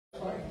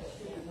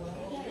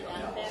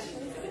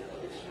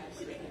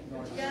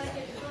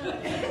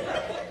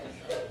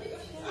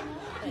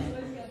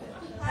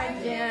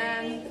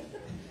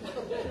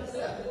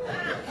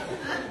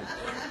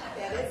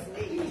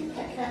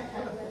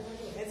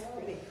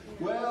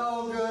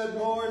Well, good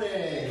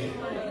morning,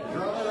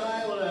 Drummond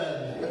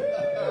Island.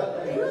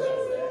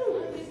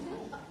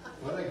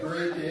 What a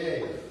great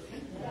day.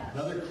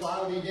 Another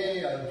cloudy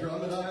day on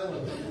Drummond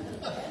Island.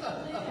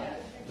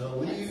 The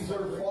leaves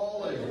are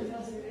falling.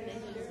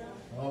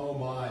 Oh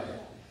my.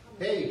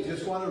 Hey,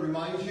 just want to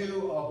remind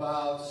you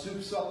about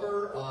Soup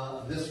Supper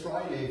this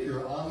Friday. If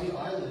you're on the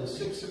island,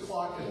 6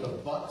 o'clock at the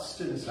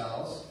Buxton's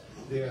house.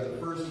 They are the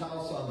first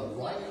house on the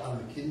right on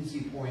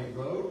McKinsey Point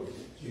Road.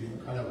 You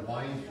can kind of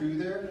wind through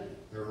there.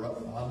 They're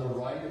on the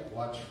right.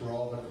 Watch for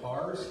all the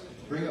cars.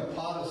 Bring a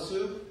pot of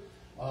soup.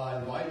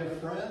 Invite a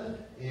friend,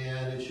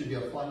 and it should be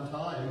a fun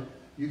time.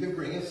 You can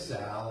bring a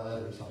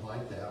salad or something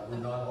like that. We're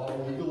not all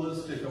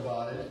legalistic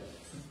about it,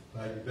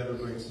 but you better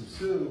bring some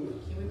soup.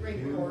 Can we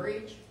bring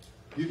porridge?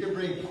 You can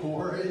bring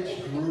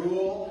porridge,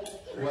 gruel,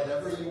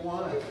 whatever you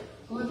want.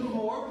 A little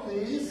more,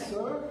 please,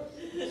 sir.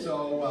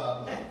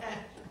 So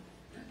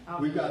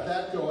we've got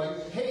that going.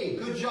 Hey,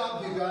 good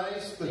job, you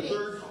guys. The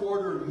third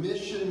quarter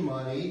mission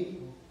money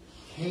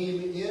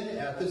came in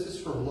this is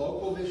for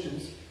local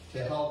missions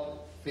to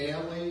help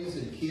families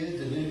and kids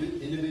and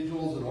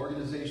individuals and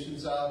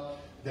organizations out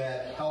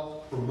that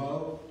help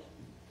promote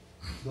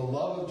the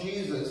love of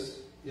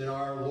Jesus in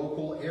our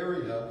local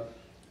area.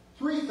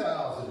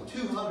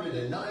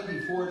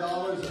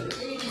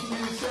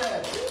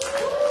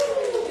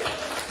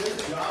 $3,294.82. Good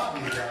job,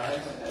 you guys.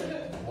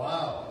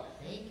 Wow.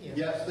 Thank you.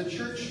 Yes, the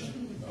church,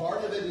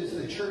 part of it is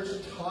the church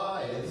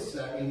tithes.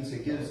 That means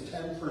it gives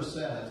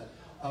 10%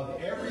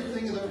 of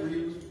everything that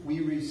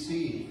we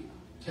receive.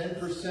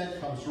 10%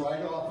 comes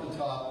right off the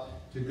top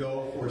to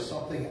go for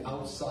something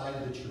outside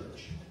the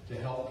church, to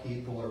help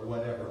people or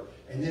whatever.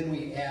 And then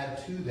we add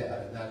to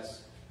that, and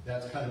that's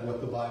kind of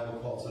what the Bible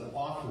calls an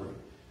offering.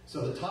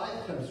 So the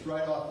tithe comes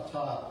right off the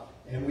top,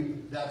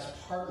 and that's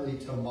partly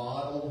to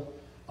model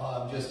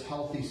just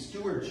healthy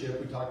stewardship.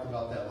 We talked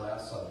about that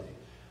last Sunday.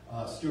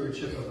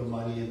 Stewardship of the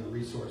money and the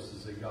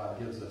resources that God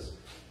gives us.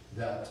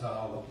 That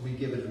we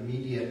give an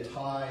immediate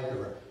tithe,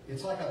 or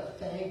it's like a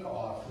thank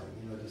offering,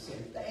 to say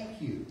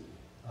thank you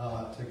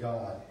to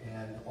God.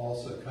 And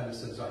also it kind of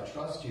says, I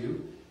trust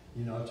you,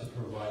 to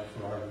provide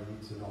for our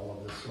needs and all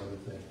of this sort of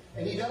thing.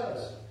 And He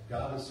does.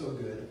 God is so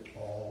good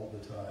all the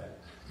time.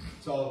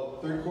 So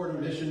third quarter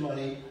mission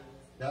money,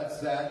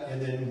 that's that.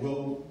 And then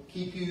we'll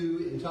keep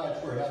you in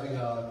touch. We're having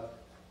a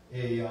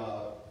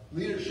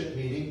leadership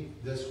meeting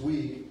this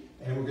week,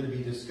 and we're going to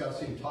be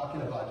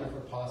talking about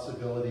different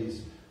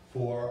possibilities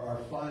for our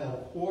final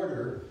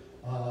quarter.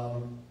 I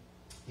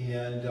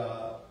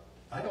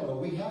don't know,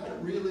 we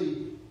haven't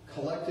really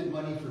collected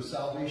money for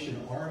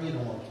Salvation Army in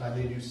a long time.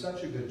 They do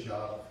such a good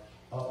job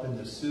up in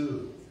the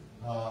Sioux.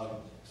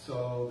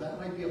 So that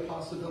might be a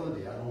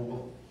possibility. I don't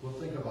know, we'll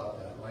think about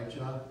that, right,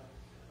 John?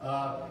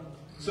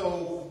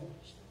 So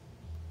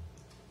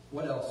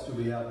what else do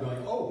we have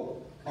going?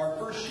 Oh, our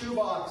first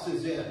shoebox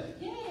is in.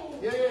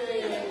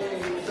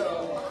 Yay!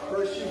 So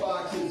first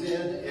shoebox is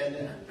in,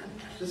 and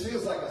this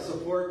feels like a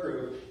support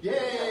group.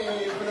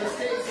 Yay for the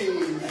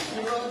Stacy's!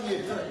 We love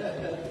you.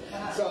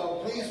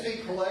 So please be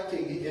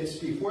collecting. It's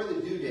before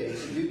the due date.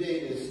 The due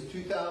date is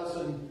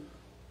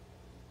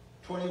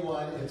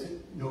 2021. It's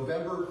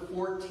November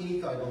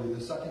 14th, I believe.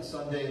 The second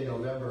Sunday in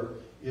November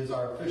is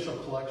our official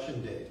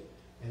collection date.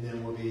 And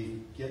then we'll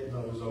be getting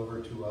those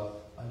over to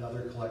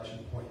another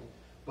collection point.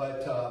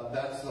 But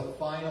that's the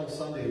final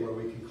Sunday where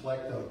we can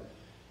collect them.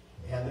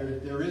 And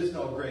there is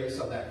no grace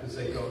on that because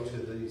they go to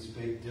these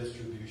big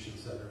distribution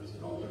centers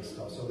and all that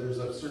stuff. So there's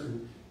a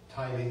certain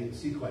timing and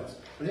sequence.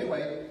 But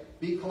anyway,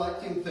 be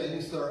collecting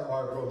things. There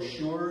are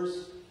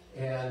brochures,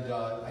 and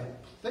I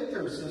think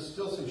there's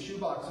still some shoe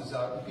boxes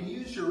out. You can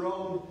use your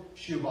own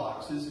shoe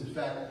boxes. In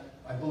fact,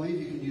 I believe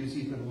you can use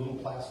even little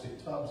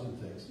plastic tubs and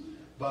things.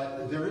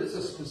 But there is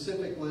a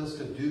specific list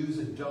of do's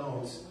and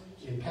don'ts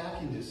in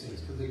packing these things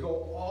because they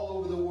go all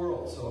over the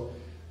world.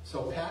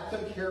 So pack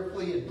them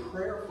carefully and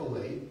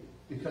prayerfully,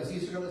 because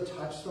these are going to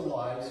touch the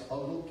lives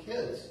of little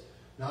kids,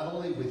 not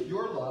only with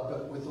your love,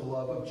 but with the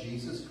love of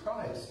Jesus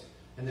Christ.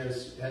 And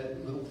there's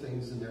little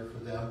things in there for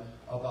them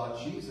about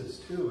Jesus,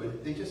 too.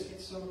 And they just get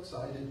so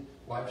excited.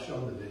 Well, I've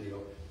shown the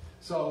video.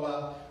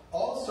 So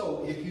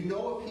also, if you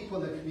know of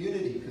people in the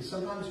community, because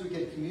sometimes we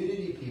get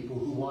community people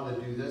who want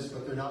to do this,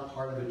 but they're not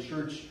part of a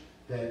church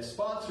that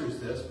sponsors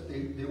this, but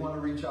they want to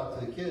reach out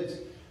to the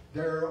kids.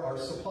 There are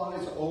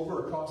supplies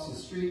over across the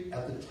street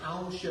at the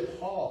Township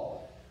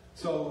Hall.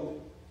 So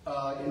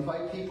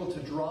invite people to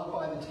drop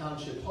by the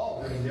Township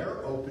Hall during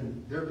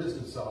their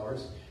business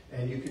hours,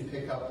 and you can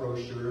pick up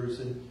brochures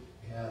and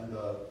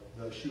the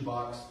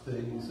shoebox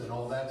things and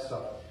all that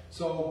stuff.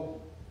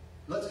 So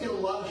let's get a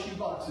lot of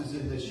shoeboxes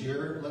in this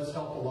year. Let's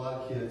help a lot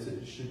of kids,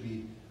 and it should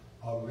be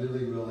a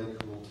really, really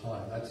cool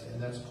time.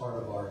 That's part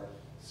of our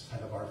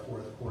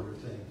fourth quarter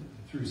thing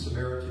through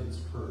Samaritan's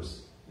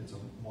Purse. It's a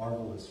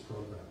marvelous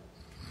program.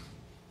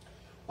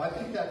 I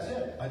think that's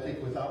it. I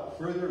think without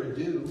further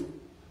ado,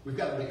 we've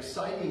got an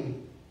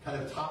exciting kind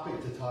of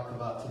topic to talk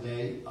about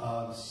today.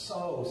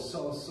 So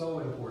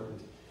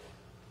important.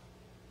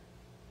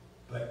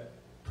 But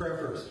prayer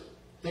first.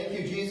 Thank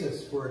you,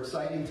 Jesus, for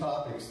exciting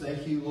topics.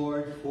 Thank you,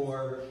 Lord,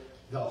 for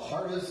the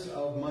harvest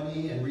of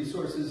money and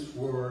resources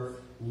for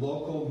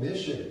local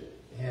mission.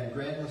 And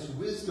grant us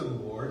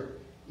wisdom, Lord,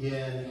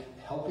 in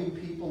helping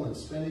people and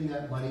spending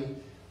that money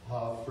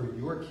for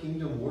your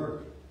kingdom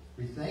work.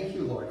 We thank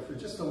you, Lord, for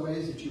just the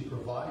ways that you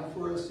provide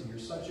for us, and you're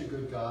such a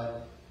good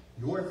God.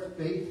 Your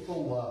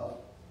faithful love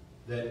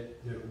that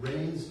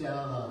rains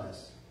down on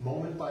us,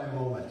 moment by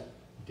moment,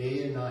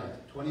 day and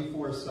night,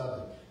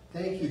 24/7.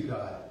 Thank you,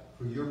 God,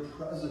 for your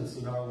presence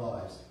in our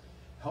lives.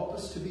 Help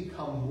us to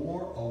become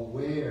more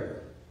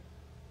aware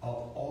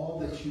of all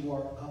that you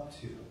are up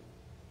to.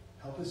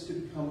 Help us to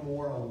become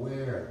more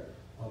aware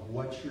of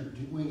what you're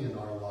doing in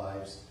our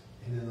lives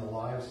and in the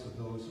lives of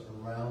those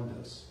around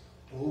us.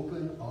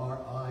 Open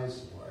our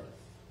eyes, Lord,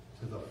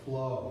 to the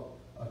flow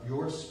of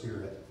your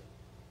Spirit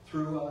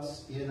through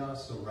us, in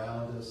us,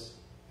 around us,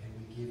 and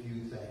we give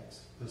you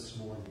thanks this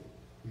morning.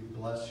 We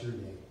bless your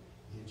name.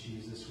 In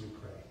Jesus we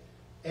pray.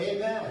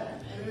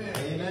 Amen. Amen.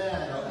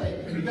 Amen.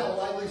 Okay, we've got a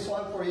lively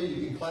song for you.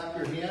 You can clap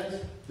your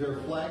hands. There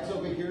are flags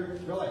over here.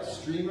 They're like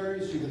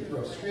streamers. You can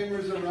throw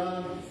streamers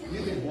around.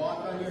 You can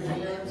walk on your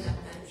hands,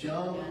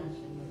 jump,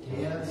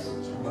 dance,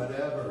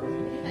 whatever.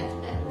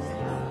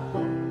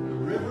 The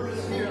river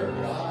is here,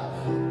 God.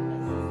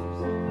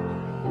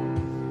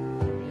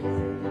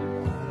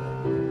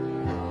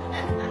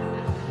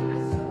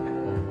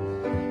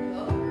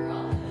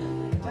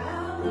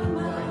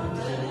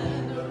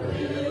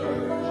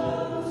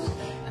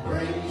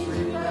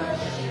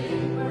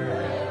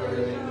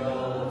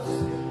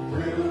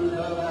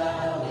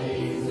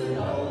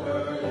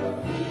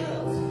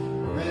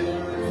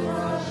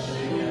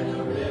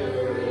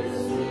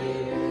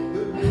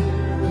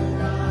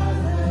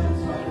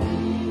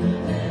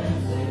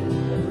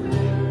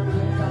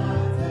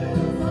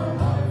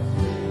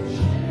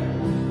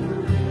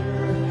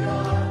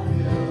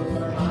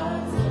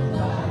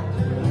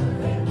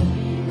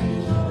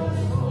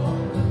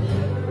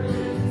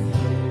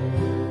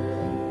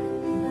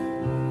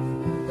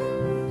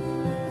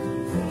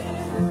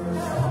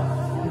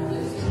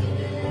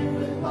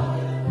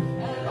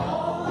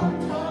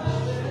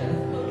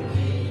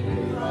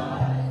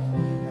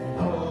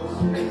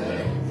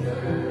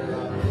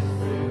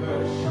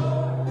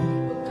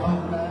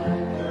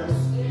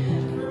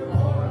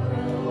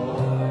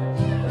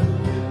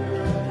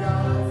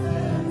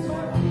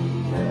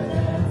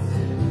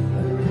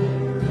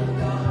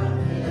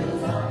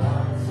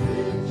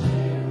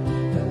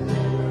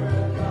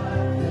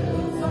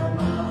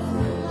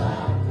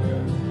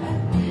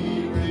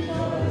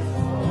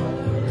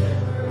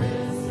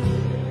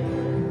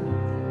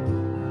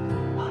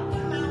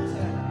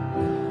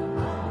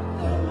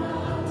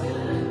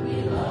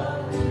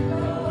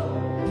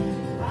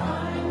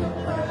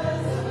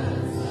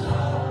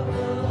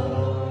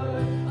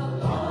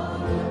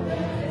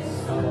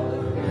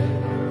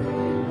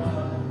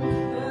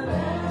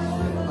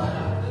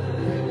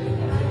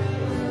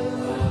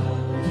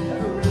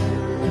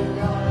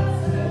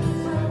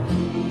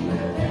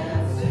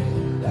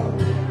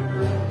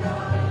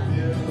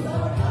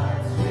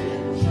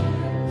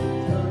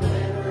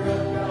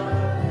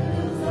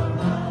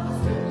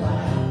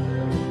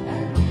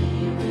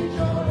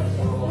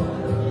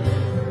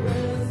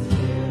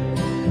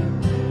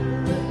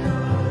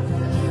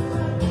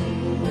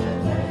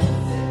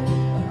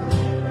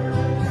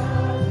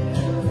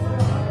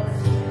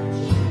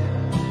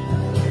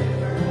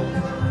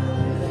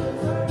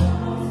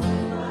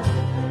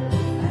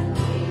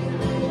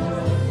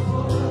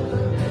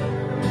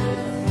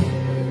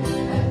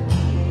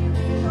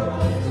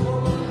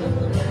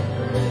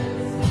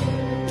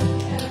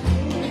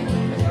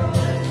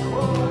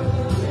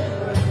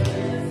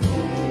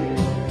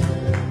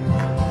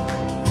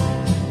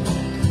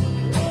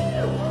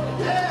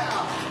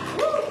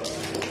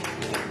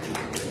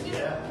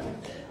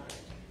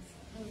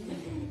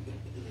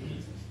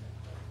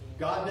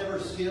 God never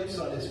skips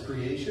on his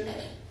creation.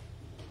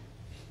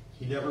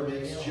 He never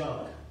makes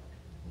junk.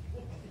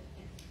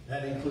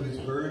 That includes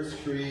birds,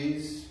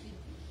 trees,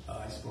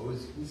 I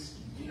suppose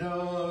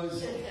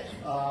mosquitoes,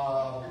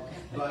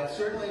 but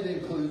certainly it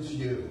includes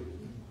you,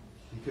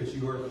 because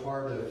you are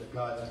part of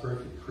God's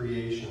perfect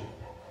creation.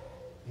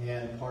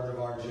 And part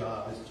of our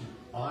job is to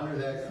honor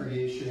that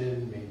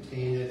creation,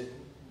 maintain it,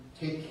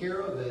 take care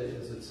of it,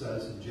 as it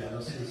says in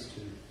Genesis,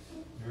 to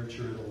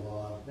nurture it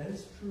along. That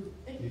is true.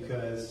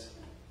 Because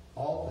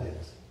all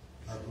things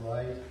are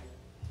bright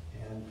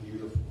and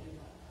beautiful.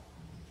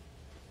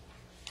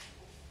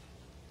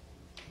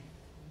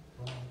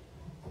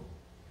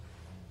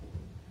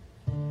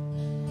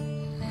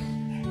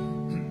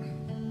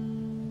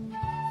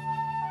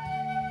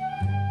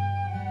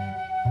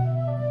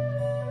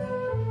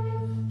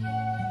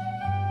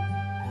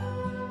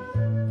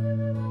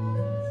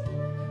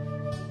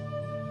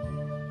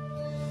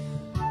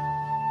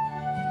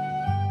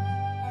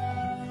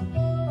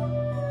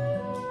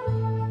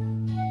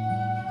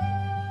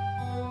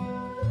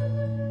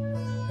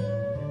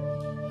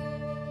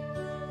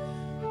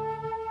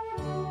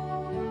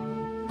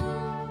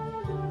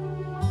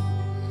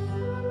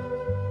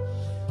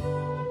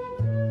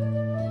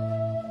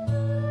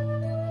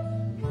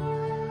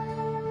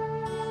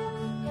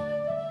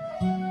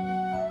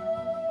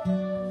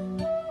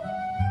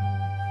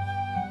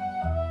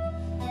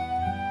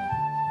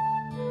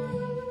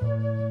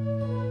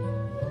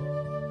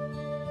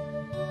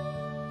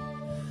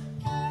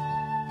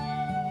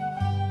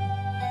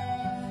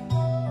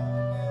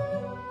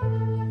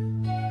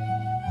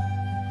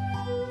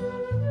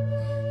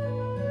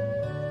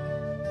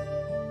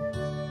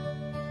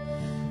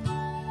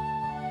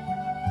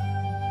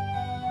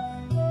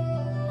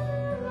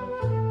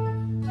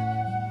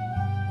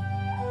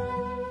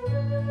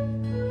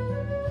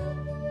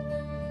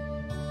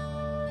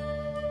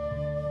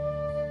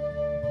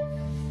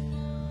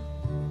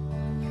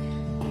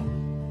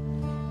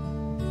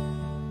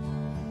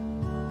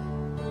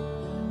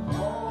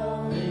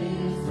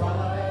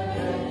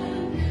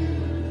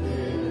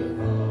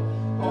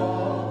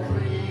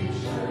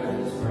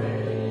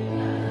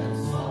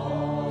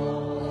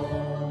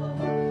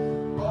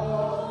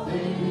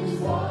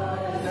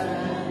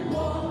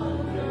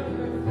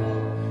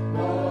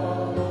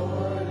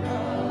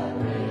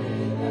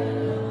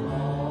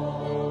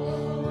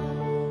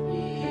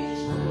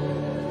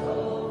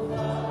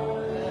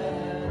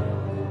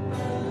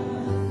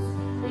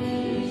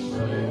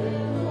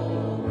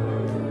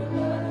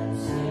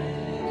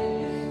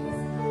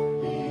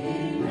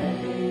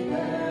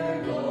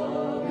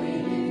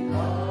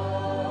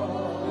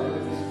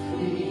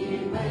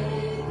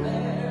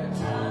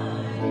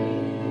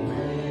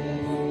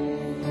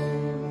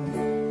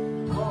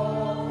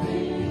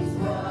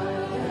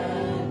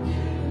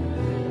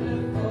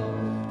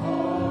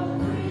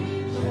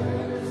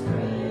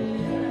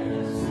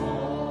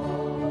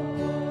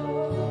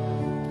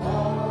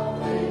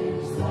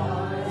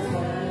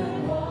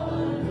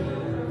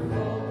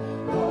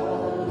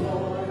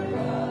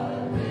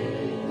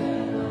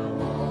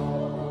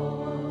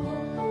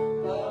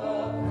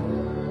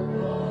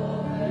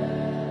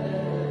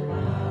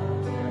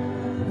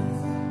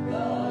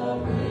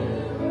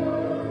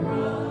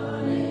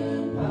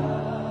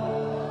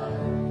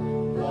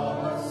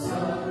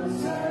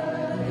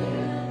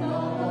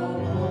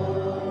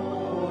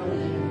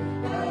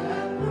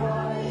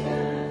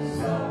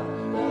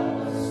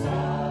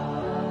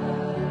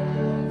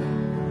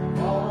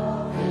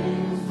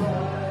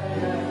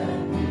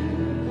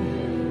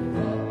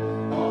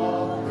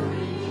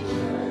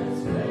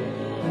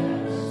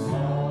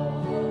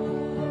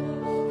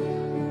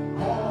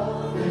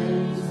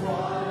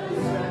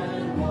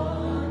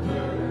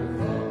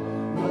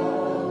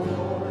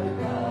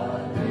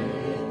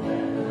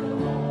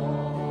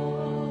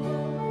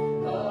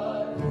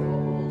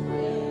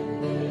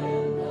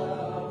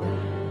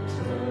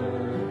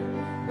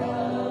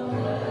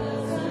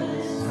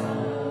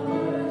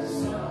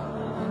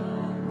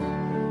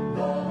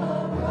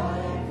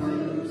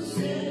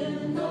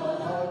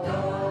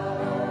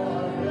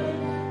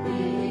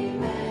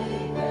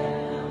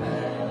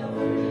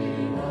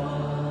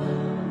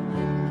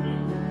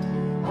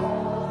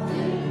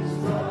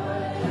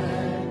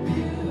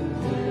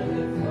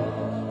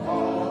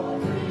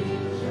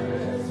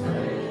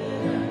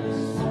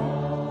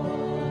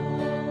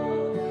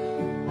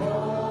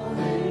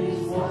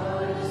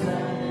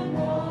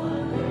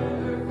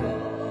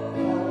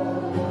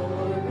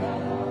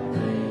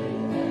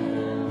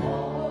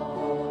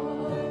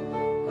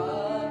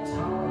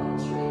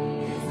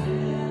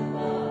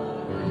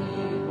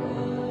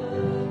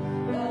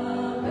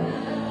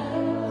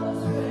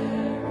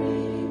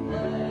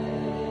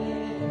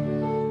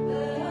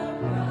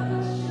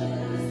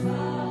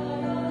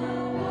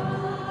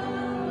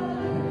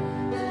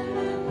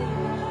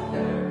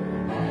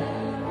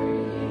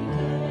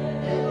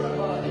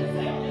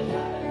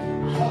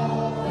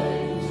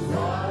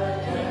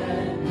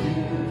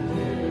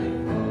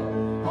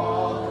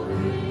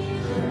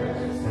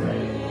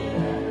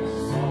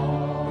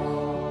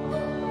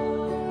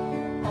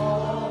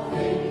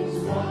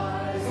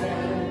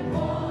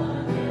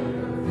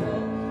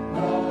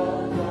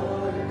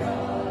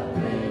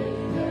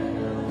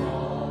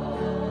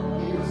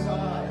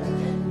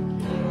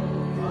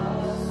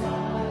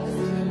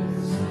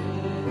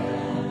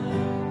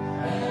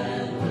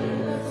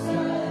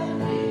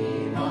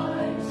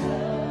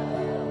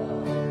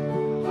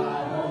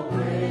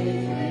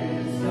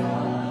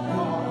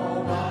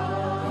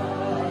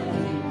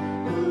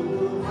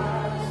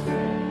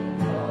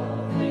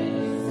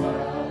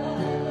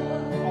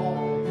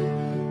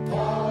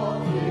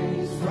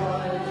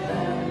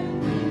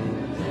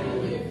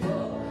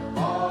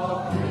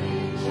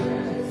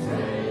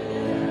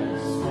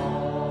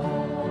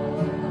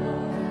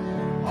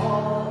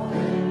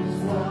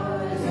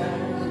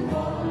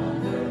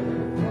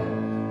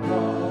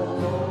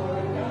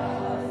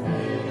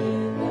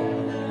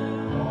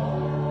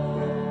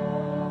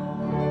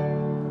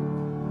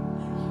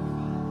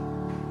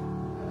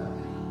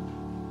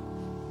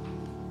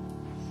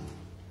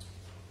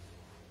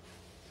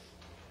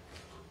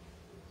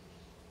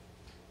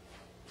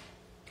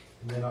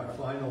 And then our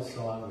final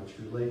song, which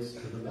relates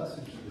to the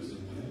message this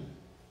evening,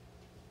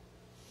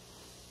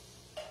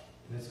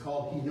 and it's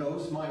called He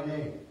Knows My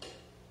Name.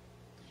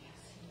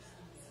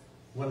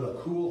 One of the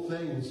cool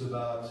things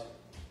about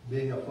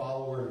being a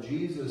follower of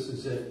Jesus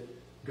is that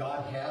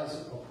God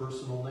has a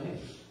personal name.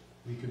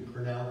 We can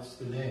pronounce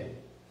the name.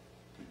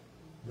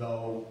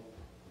 Though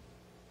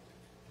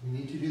we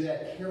need to do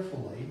that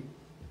carefully,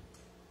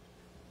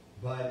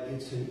 but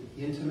it's an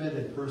intimate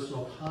and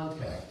personal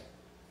contact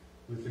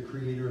with the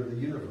Creator of the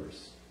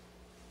universe.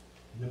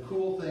 And the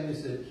cool thing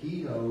is that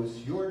He knows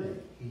your name.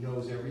 He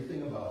knows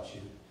everything about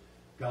you.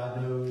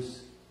 God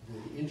knows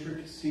the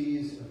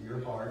intricacies of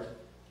your heart,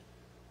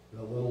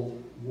 the little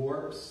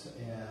warps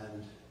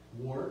and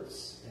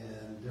warts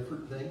and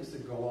different things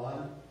that go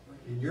on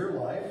in your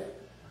life,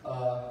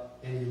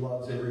 and He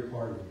loves every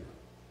part of you.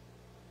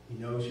 He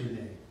knows your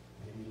name,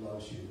 and He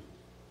loves you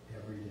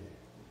every day.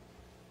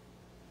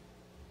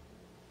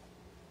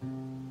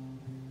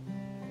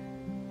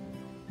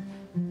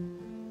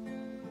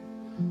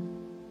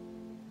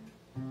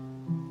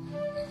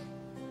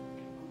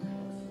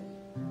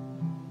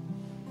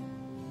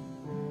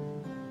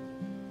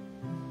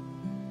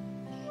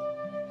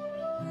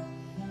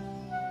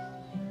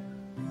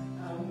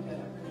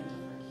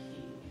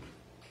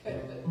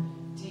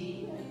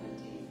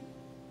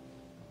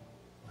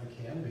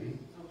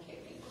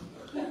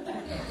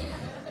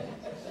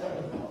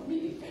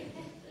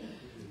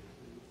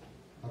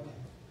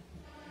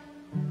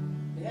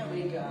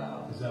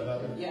 Is that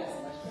better? Yes.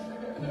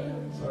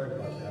 Sorry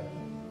about that.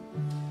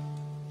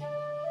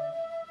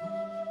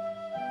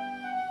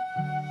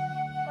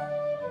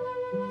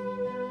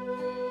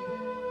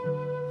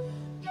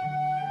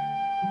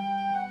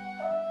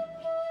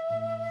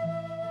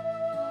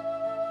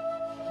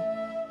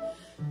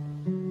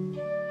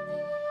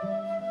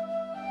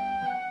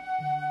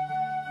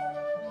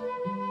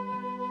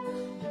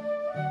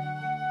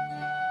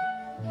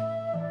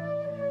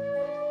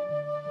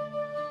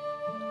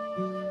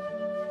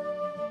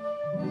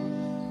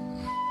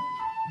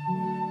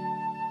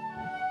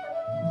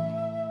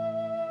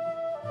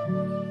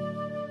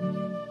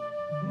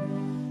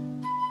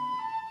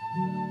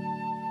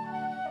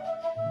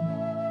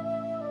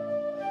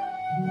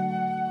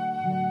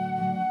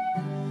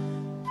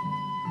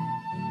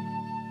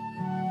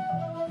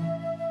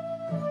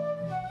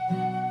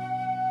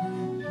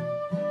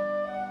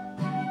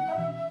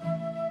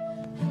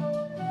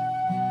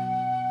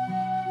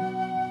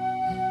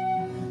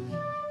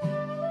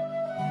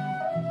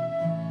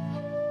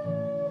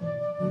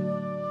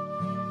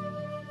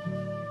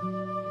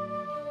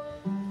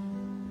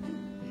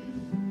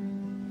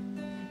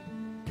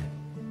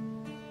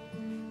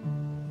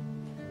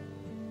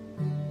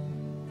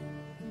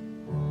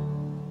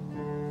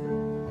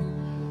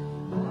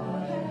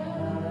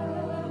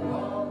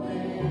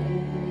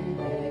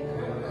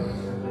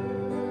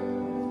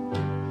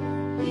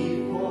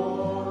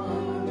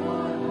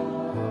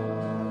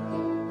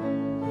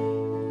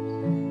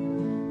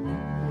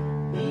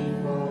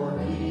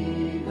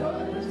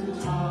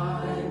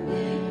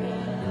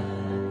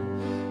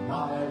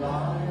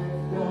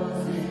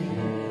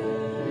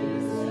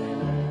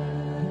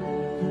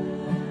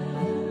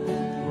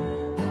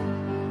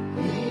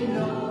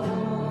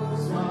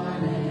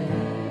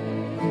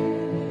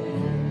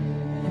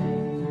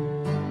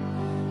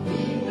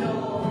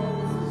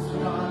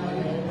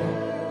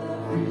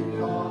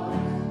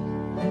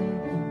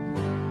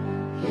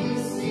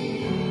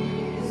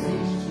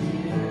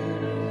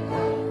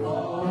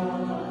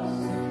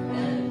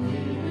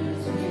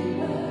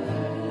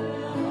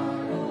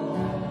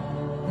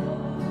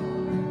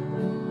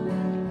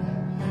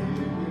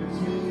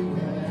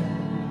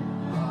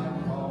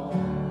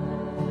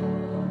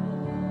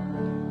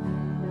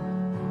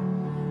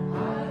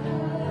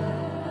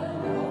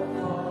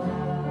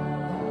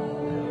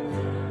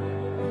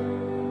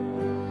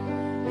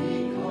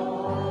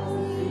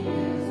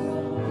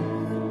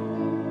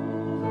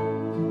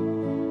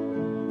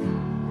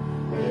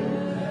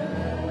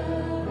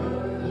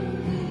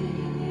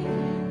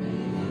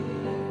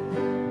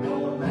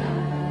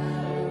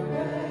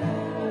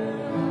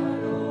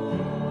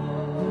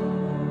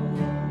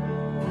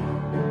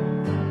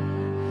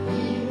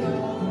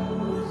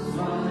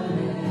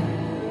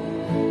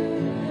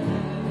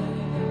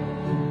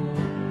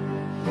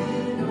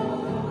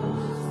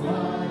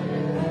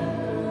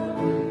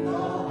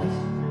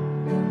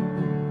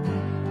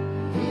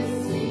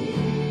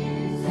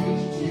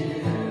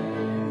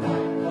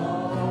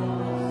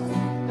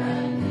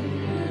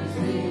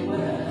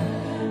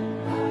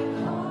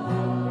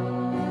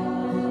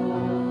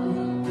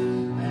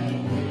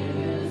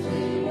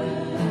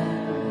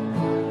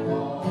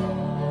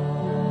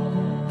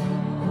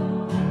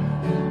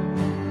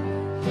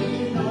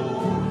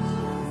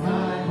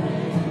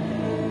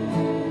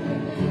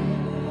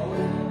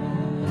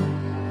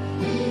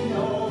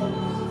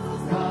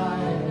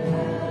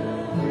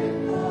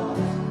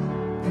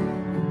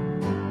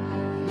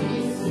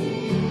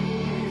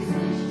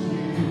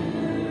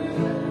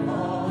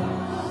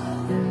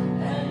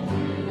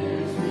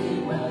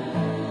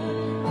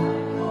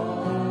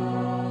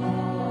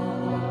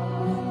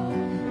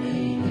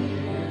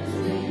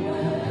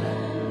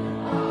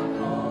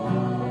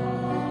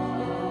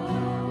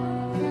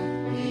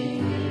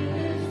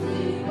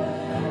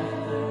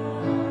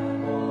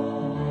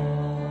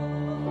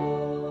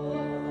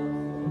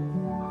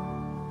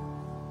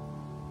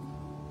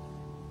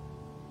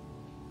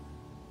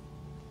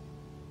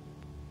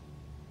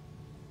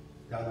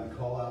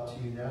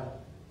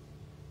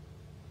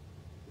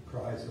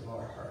 eyes of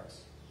our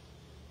hearts.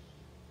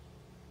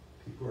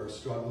 People are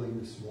struggling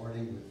this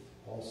morning with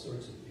all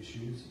sorts of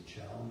issues and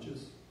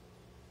challenges.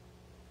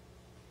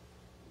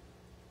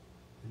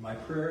 And my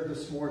prayer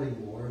this morning,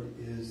 Lord,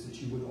 is that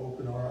you would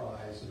open our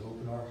eyes and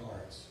open our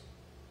hearts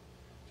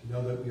to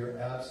know that we are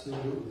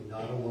absolutely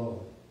not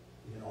alone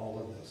in all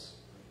of this.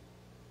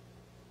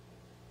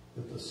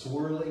 That the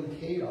swirling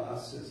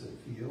chaos as it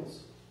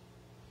feels,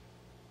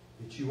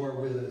 that you are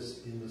with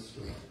us in the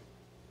storm.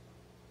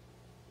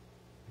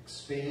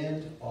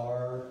 Expand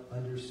our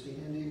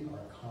understanding,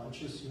 our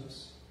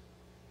consciousness,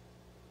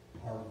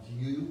 our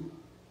view,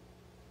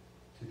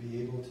 to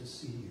be able to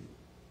see you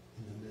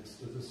in the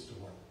midst of the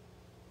storm.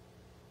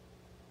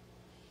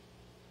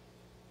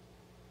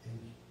 And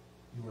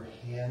your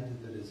hand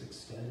that is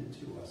extended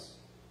to us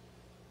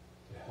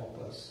to help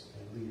us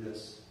and lead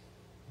us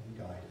and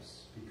guide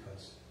us,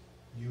 because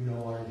you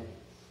know our name,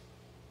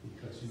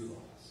 because you love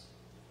us.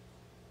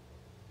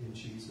 In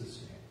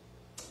Jesus' name,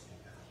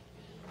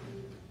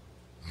 amen.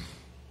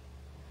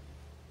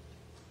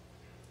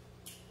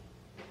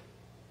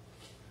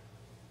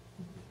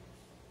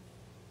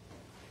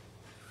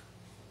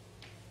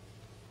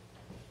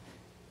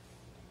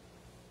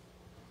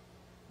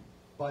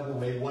 By the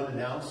way, one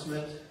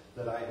announcement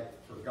that I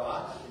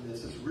forgot, and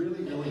this is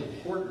really, really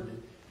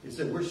important, is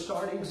that we're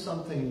starting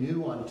something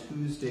new on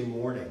Tuesday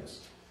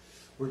mornings.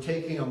 We're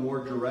taking a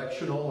more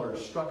directional or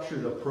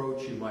structured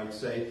approach, you might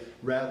say,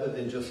 rather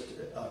than just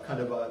kind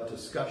of a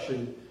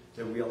discussion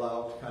that we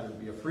allow to kind of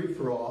be a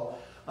free-for-all.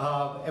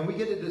 And we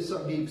get into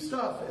some deep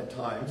stuff at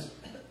times,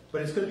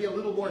 but it's going to be a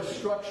little more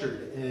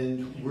structured.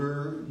 And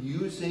we're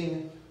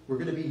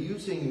going to be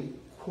using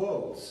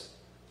quotes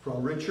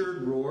from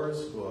Richard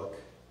Rohr's book,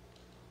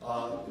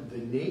 The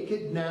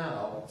Naked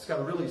Now. It's got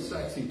a really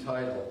sexy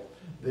title.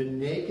 The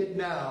Naked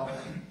Now,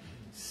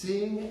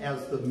 Seeing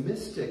as the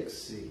Mystics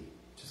See.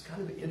 Which is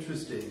kind of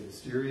interesting,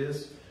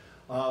 mysterious.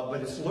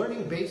 But it's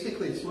learning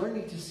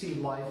to see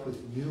life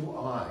with new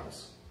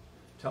eyes.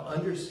 To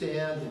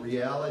understand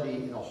reality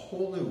in a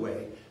whole new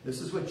way.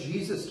 This is what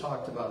Jesus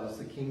talked about as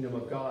the kingdom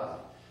of God.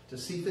 To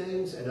see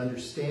things and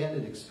understand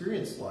and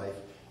experience life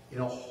in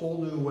a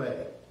whole new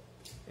way.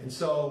 And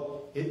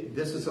so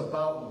this is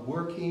about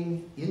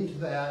working into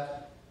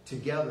that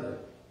together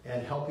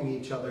and helping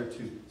each other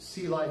to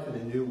see life in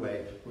a new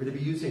way. We're going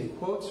to be using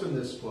quotes from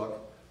this book.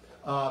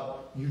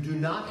 You do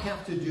not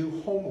have to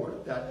do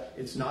homework.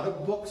 It's not a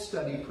book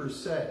study per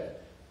se.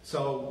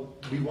 So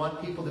we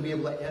want people to be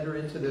able to enter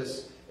into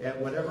this at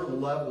whatever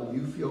level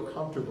you feel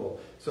comfortable.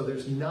 So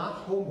there's not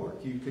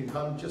homework. You can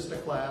come just to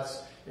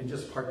class and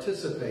just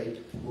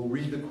participate. We'll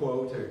read the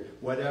quote or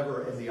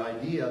whatever and the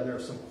idea, and there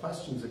are some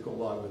questions that go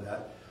along with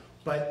that.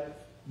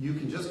 But you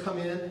can just come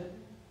in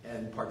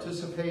and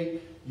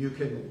participate. You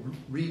can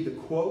read the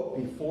quote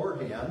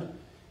beforehand,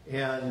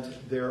 and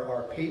there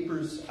are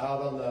papers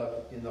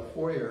out in the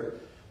foyer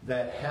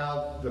that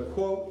have the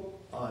quote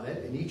on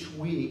it. And each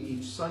week,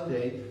 each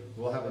Sunday,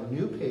 we'll have a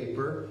new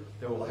paper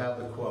that will have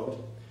the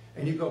quote.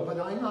 And you go, but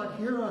I'm not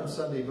here on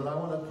Sunday, but I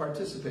want to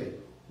participate.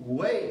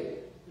 Wait,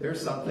 there's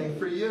something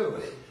for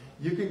you.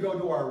 You can go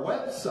to our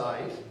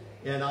website,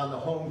 and on the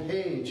home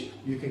page,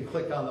 you can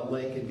click on the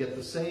link and get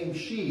the same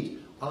sheet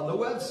on the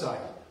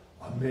website.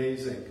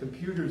 Amazing.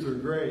 Computers are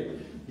great.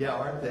 Yeah,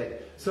 aren't they?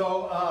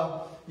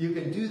 So you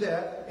can do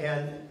that,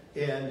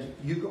 and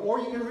you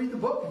can read the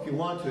book if you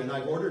want to. And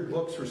I've ordered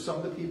books for some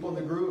of the people in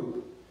the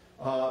group.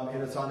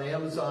 And it's on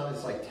Amazon.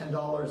 It's like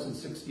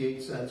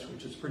 $10.68,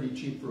 which is pretty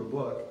cheap for a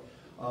book.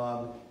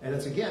 And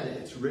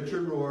it's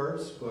Richard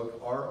Rohr's book,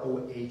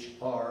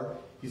 R-O-H-R.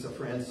 He's a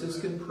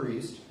Franciscan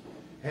priest.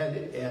 And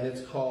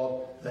it's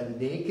called The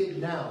Naked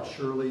Now.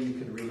 Surely you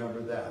can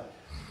remember that.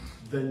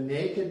 The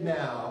Naked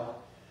Now.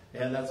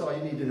 And that's all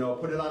you need to know.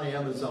 Put it on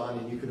Amazon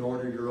and you can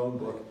order your own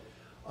book.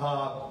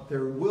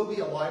 There will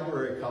be a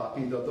library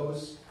copy, though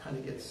those kind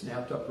of get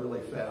snapped up really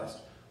fast.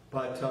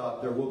 But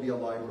there will be a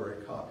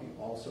library copy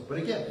also. But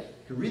again, you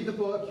can read the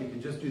book, you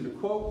can just do the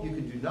quote, you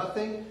can do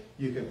nothing,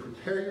 you can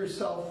prepare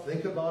yourself,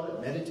 think about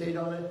it, meditate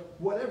on it,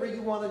 whatever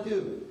you want to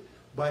do.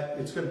 But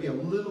it's going to be a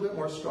little bit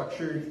more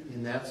structured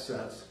in that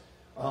sense.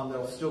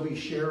 There'll still be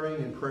sharing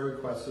and prayer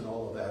requests and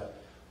all of that.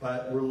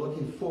 But we're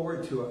looking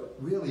forward to a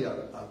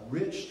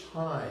rich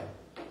time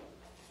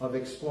of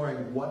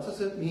exploring what does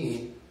it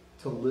mean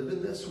to live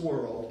in this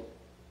world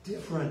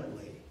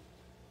differently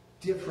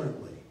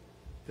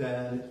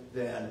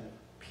than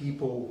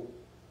people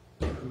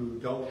who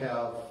don't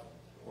have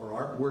or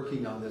aren't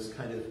working on this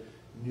kind of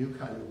new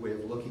kind of way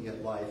of looking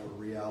at life or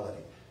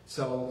reality.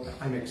 So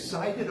I'm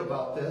excited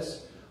about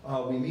this.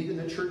 We meet in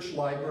the church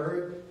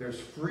library. There's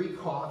free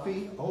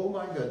coffee. Oh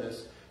my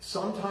goodness.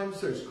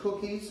 Sometimes there's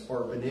cookies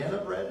or banana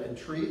bread and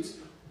treats.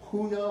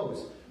 Who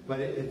knows?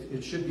 But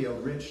it should be a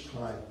rich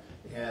time.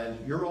 And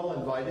you're all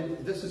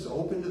invited. This is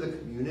open to the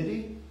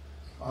community.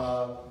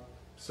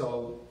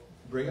 So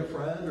bring a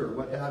friend or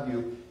what have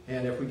you.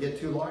 And if we get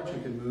too large,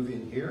 we can move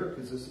in here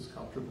because this is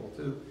comfortable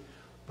too.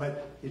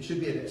 But it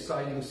should be an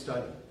exciting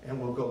study. And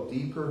we'll go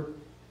deeper.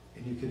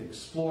 And you can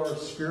explore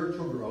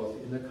spiritual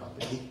growth in the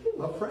company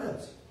of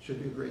friends.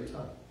 Should be a great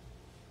time.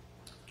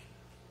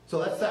 So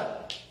that's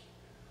that.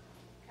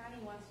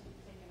 Connie wants to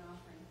take an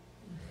offering.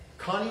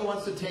 Connie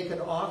wants to take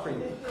an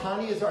offering.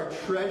 Connie is our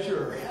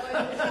treasurer.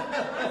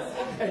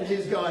 And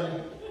she's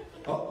gone,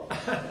 oh.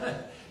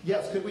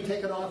 Yes, could we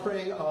take an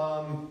offering?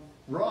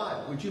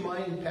 Rod, would you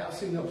mind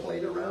passing the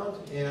plate around?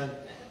 And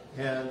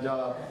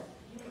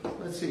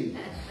let's see.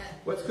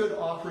 What's good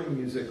offering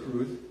music,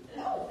 Ruth?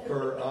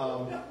 For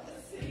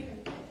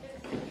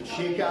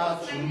shake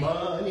out your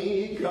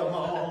money, come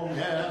on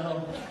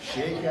now.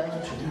 Shake out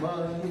your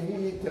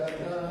money, da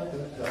da da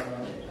da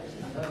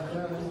da da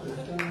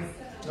da.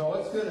 No,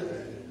 what's good?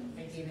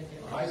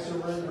 I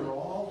surrender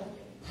all.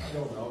 I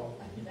don't know.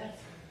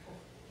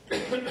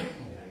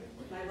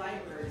 My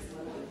library is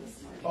limited this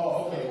morning.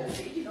 Oh,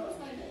 okay. You know it's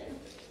my name.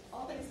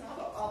 All things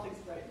novel, all things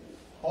bright.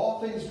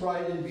 All things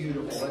bright and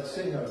beautiful. Let's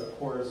sing a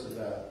chorus of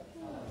that.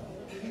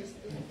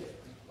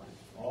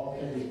 All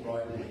things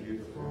bright and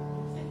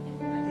beautiful.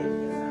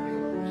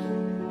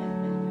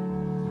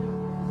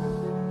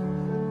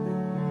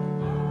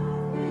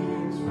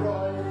 Things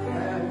bright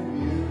and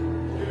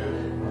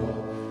beautiful.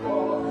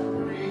 All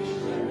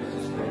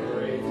creatures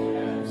great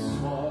and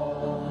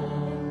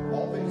small.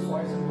 All things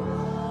wise and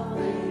wonderful. All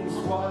things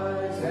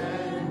wise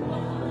and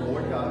wonderful.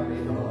 Lord God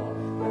made them all.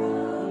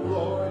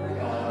 Lord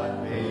God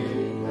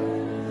made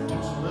them.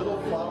 Each little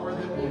flower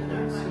that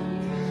opens.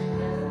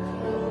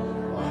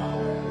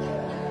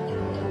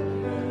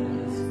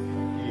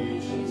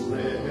 Each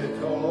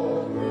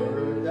little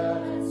bird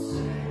that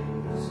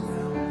sings.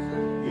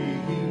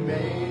 He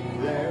made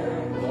their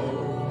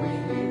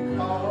glowing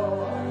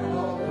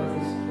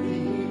colors. He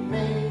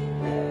made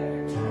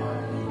their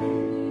tiny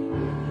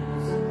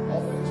wings.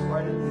 All things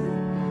bright and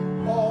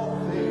beautiful. All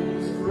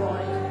things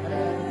bright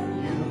and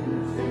beautiful.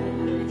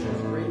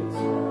 Creatures great and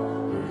small.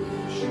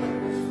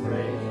 Creatures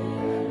great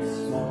and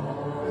small.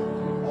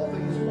 All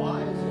things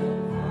wise.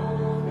 All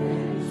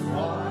things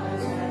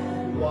wise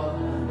and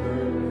wonderful.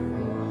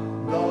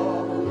 The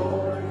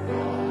Lord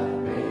God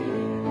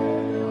made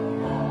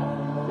them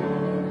all.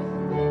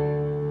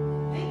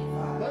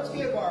 Let's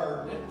give our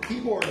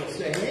keyboardist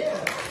a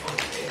hand.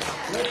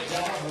 Good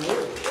job,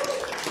 Ruth.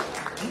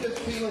 I'm just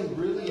feeling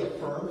really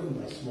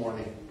affirming this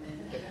morning.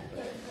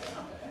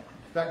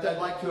 In fact, I'd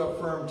like to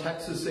affirm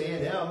Texas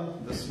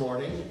A&M this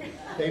morning.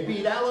 They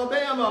beat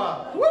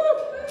Alabama. Woo!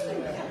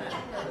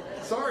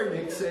 Sorry,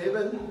 Nick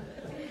Saban.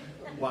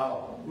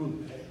 Wow.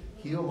 Ooh.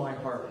 Heal my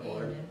heart,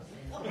 Lord.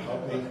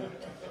 Help me.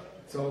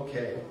 It's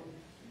okay.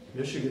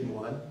 Michigan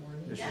won.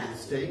 Michigan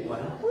State won.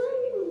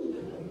 Woo!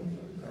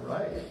 All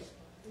right.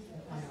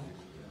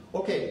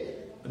 Okay,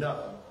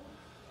 enough.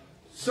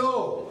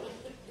 So,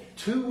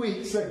 2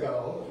 weeks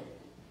ago,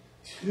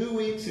 if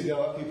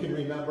you can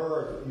remember,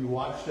 or you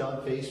watched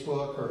on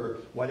Facebook or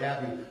what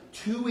have you,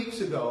 2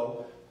 weeks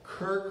ago,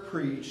 Kirk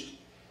preached,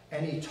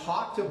 and he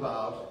talked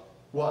about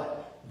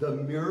what? The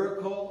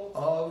miracle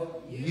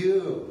of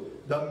you.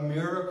 The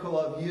miracle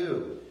of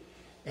you.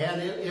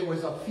 And it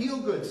was a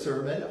feel-good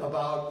sermon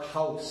about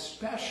how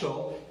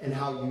special and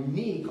how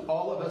unique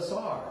all of us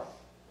are.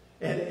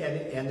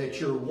 And that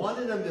you're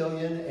 1 in a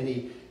million,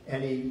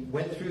 and he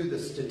went through the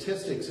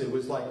statistics. It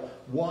was like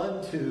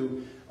 1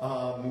 to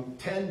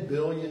 10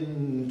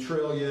 billion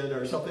trillion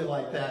or something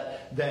like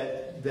that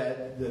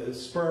the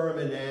sperm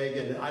and egg,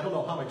 and I don't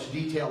know how much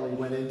detail he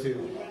went into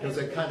because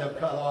it kind of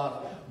cut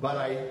off, but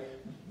I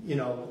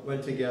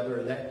went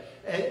together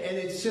and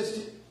it's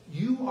just,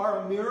 you are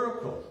a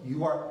miracle.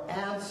 You are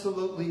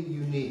absolutely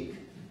unique.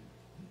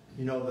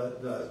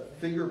 The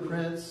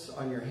fingerprints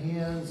on your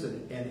hands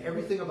and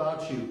everything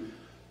about you.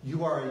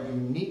 You are a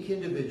unique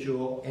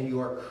individual, and you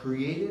are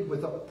created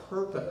with a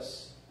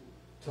purpose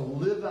to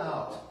live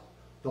out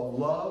the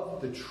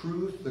love, the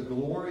truth, the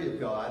glory of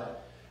God,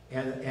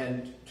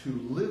 and to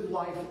live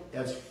life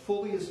as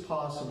fully as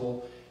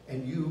possible.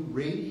 And you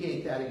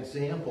radiate that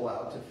example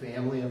out to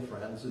family and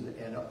friends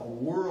and a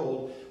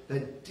world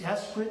that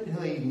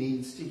desperately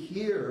needs to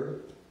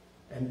hear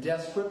and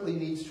desperately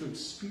needs to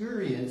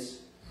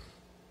experience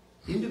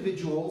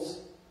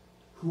individuals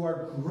who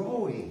are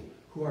growing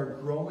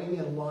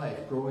in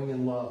life, growing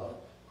in love,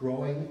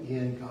 growing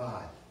in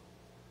God.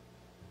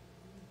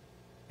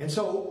 And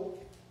so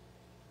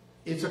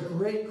it's a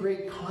great,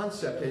 great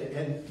concept.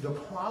 And the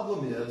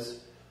problem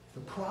is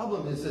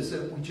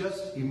that we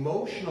just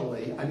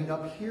emotionally,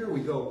 up here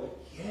we go,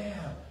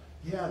 yeah,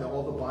 and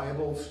all the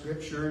Bible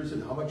scriptures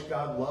and how much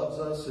God loves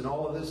us and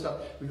all of this stuff.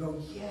 We go,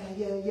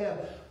 yeah.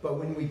 But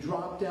when we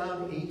drop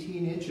down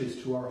 18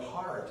 inches to our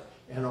heart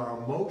and our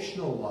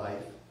emotional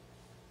life,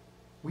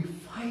 we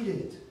fight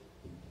it.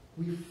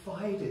 We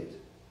fight it.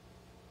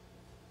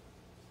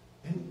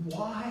 And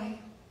why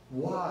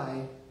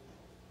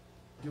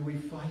do we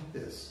fight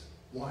this?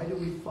 Why do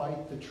we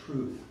fight the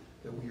truth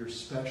that we are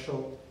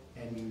special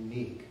and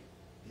unique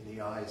in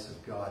the eyes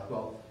of God?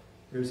 Well,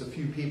 there's a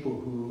few people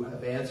who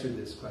have answered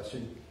this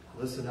question.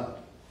 Listen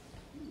up.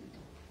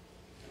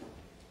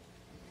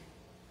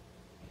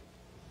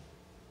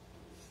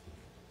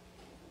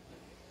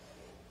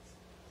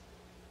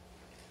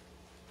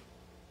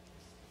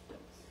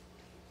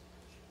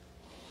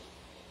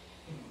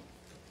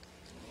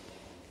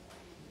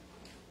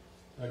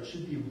 Now it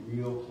should be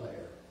real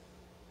player.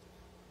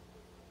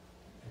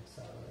 X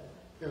out of that.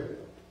 There we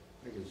go.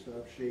 I can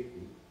stop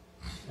shaking.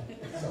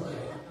 It's okay.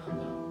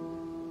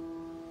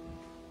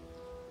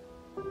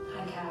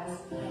 Hi, Kaz.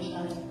 Hi,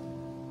 Sean.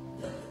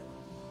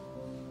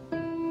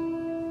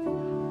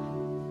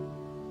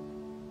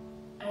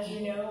 As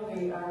you know,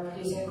 we are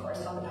producing a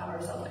course called The Power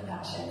of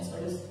Self-Compassion. So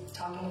we're just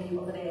talking to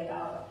people today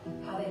about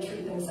how they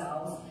treat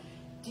themselves.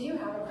 Do you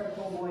have a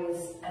critical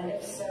voice? And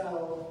if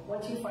so,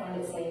 what do you find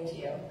it saying to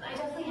you? I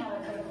definitely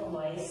have a critical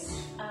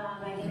voice.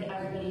 I think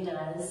everybody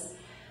does.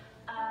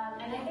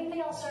 And I think they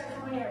all start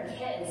from when you're a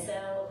kid.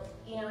 So,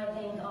 I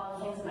think all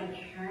the things that my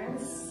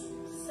parents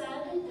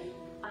said,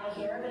 I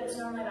hear, but it's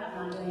normally about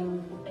not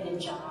doing a good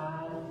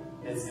job.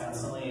 It's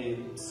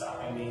constantly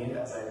stopping me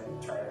as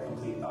I try to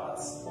complete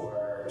thoughts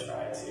or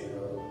try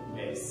to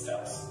make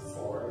steps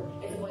forward.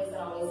 It's a voice that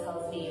always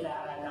tells me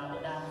that I'm not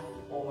enough,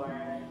 or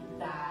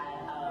that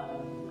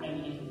I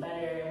need to do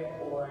better,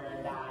 or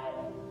that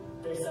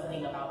there's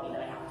something about me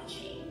that I have to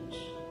change.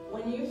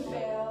 When you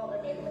fail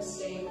or make a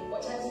mistake,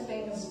 what types of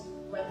things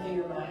run through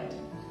your mind?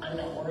 I'm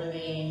not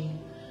worthy.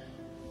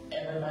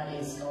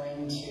 Everybody's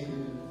going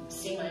to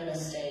see my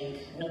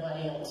mistake.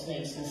 Nobody else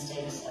makes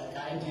mistakes like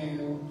I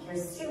do. You're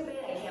stupid.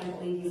 I can't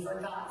believe you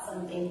forgot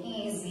something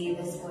easy.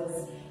 This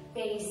was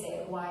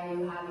basic. Why are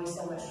you having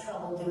so much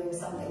trouble doing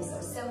something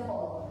so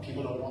simple?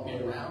 People don't want me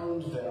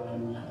around, that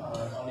I'm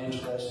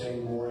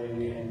uninteresting,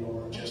 boring, and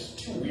or just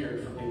too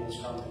weird for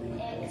people's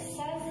company. It says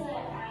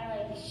that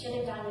I should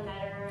have done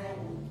better,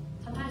 and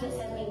sometimes it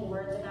says me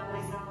words about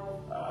myself.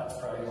 It's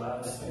probably the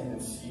loudest thing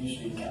that's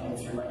usually coming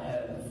through my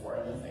head before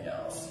anything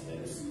else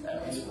is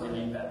at least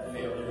ringing that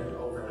failure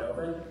over and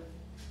over.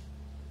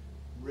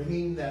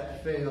 Ringing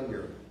that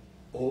failure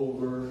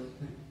over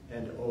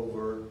and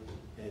over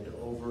and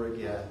over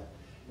again.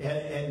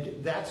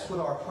 And that's what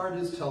our heart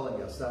is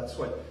telling us. That's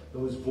what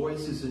those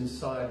voices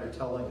inside are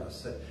telling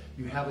us, that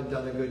you haven't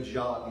done a good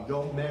job, you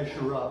don't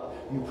measure up,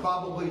 you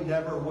probably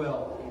never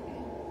will.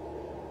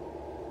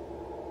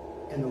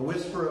 And the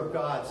whisper of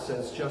God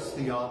says just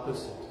the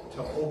opposite,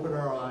 to open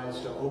our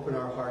eyes, to open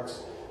our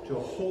hearts to a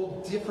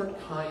whole different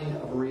kind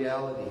of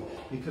reality.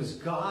 Because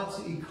God's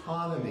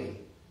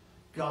economy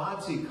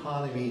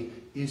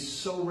is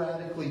so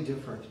radically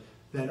different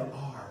than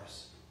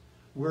ours.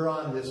 We're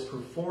on this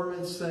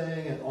performance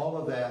thing and all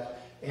of that,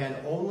 and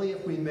only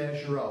if we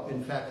measure up.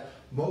 In fact,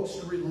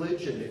 most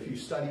religion, if you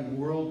study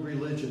world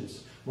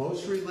religions,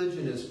 most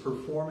religion is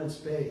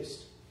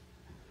performance-based.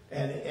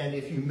 And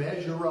if you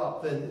measure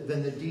up, then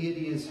the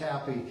deity is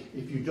happy.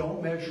 If you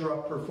don't measure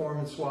up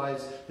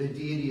performance-wise, the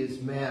deity is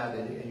mad,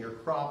 and your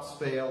crops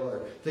fail,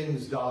 or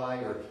things die,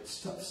 or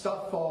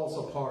stuff falls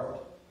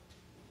apart.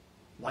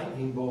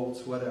 Lightning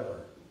bolts,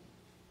 whatever.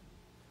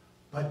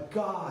 But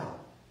God,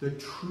 the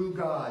true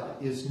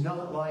God, is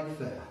not like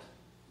that.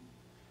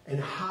 And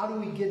how do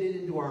we get it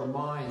into our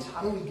minds?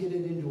 How do we get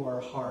it into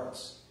our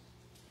hearts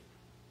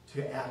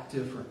to act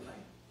differently?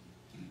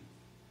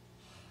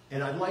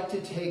 And I'd like to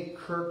take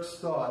Kirk's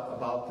thought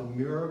about the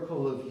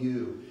miracle of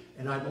you,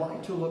 and I'd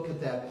like to look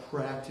at that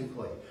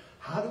practically.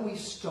 How do we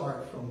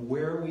start from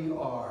where we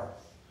are,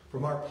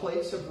 from our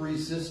place of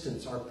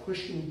resistance, our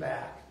pushing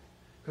back?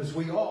 Because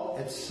we all,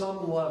 at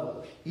some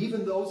level,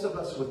 even those of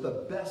us with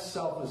the best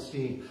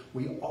self-esteem,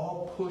 we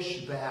all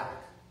push back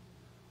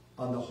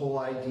on the whole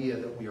idea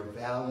that we are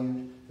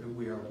valued, that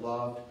we are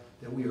loved,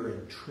 that we are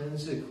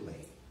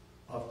intrinsically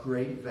of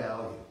great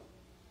value,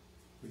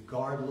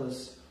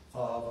 regardless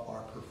of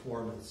our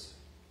performance.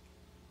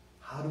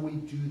 How do we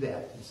do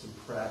that in some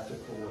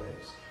practical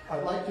ways?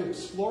 I'd like to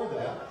explore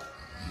that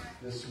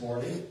this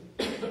morning.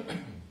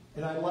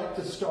 And I'd like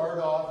to start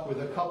off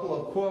with a couple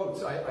of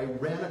quotes. I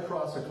ran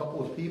across a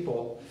couple of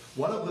people.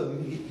 One of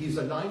them, he's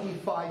a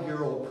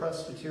 95-year-old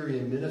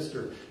Presbyterian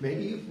minister.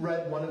 Maybe you've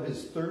read one of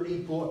his 30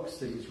 books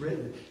that he's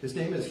written. His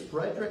name is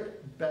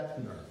Frederick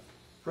Buechner.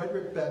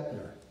 Frederick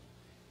Buechner.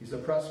 He's a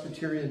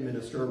Presbyterian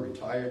minister, a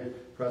retired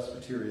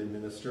Presbyterian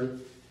minister.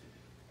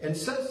 And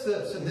says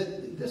this, and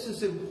this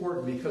is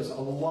important because a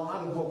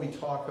lot of what we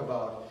talk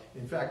about,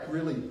 in fact,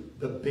 really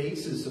the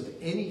basis of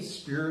any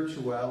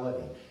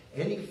spirituality,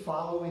 any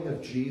following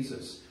of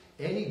Jesus,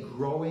 any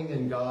growing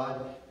in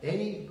God,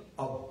 any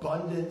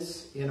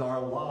abundance in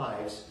our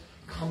lives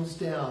comes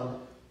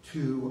down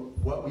to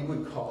what we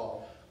would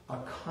call a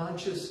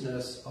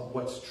consciousness of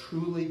what's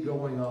truly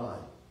going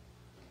on.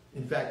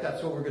 In fact,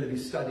 that's what we're going to be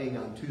studying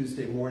on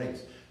Tuesday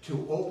mornings,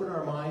 to open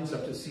our minds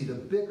up to see the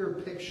bigger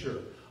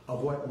picture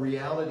of what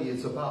reality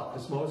is about.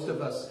 Because most of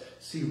us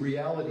see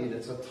reality and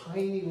it's a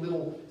tiny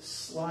little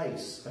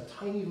slice, a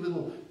tiny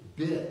little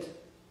bit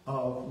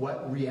of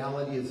what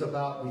reality is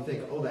about. We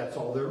think, oh, that's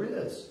all there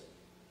is.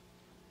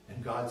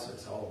 And God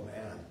says, oh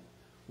man,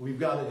 we've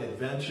got an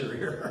adventure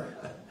here.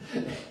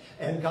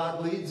 And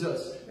God leads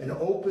us and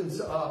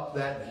opens up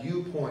that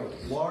viewpoint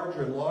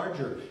larger and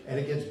larger, and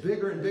it gets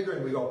bigger and bigger,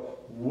 and we go,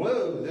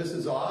 whoa, this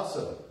is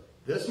awesome.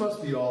 This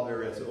must be all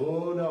there is.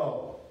 Oh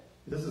no.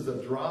 This is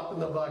a drop in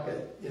the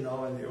bucket, and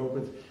it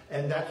opens.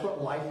 And that's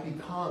what life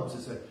becomes,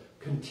 is a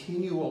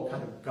continual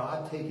kind of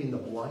God taking the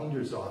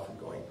blinders off and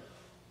going,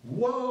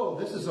 Whoa,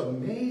 this is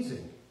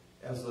amazing,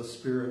 as the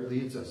Spirit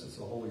leads us, as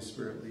the Holy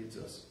Spirit leads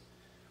us.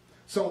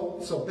 So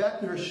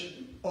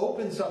Beckner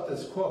opens up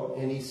this quote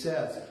and he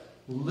says,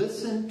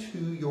 listen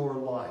to your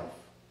life.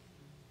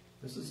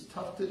 This is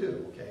tough to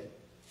do, okay?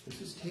 This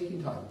is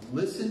taking time.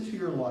 Listen to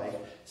your life.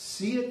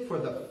 See it for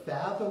the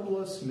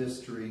fathomless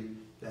mystery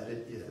that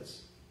it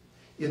is.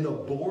 In the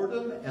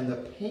boredom and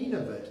the pain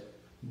of it,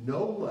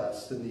 no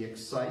less than the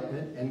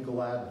excitement and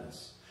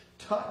gladness.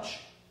 Touch,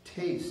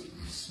 taste,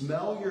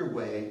 smell your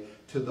way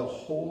to the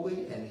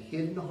holy and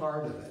hidden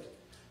heart of it.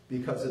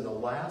 Because in the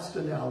last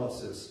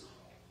analysis,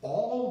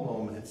 all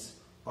moments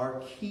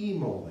are key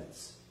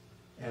moments,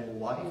 and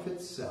life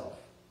itself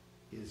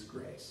is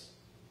grace.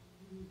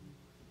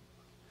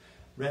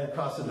 Ran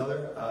across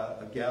another,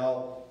 a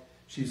gal,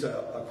 she's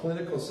a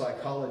clinical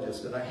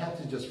psychologist, and I have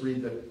to just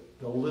read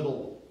the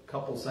little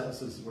couple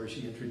sentences where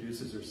she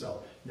introduces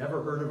herself.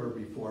 Never heard of her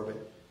before,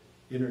 but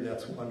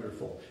internet's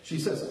wonderful. She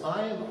says,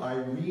 I am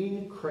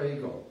Irene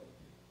Kragel.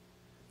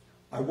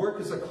 I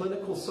work as a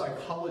clinical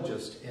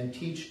psychologist and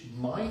teach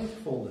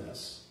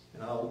mindfulness,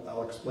 and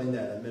I'll explain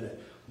that in a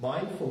minute,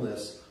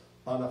 mindfulness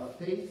on a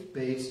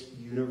faith-based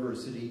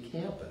university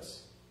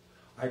campus.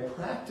 I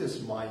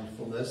practice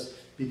mindfulness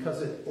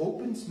because it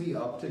opens me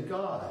up to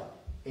God,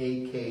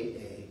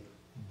 aka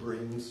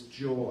brings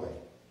joy.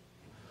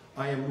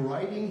 I am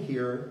writing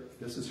here,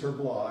 this is her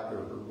blog or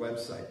her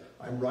website,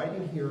 I'm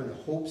writing here in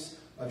hopes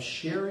of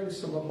sharing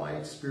some of my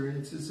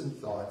experiences and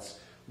thoughts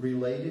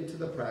related to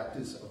the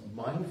practice of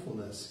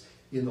mindfulness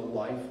in the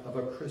life of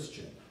a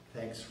Christian.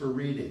 Thanks for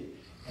reading.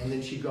 And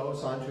then she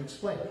goes on to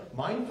explain.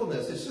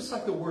 Mindfulness is just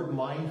like the word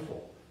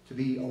mindful, to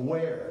be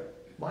aware,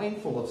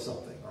 mindful of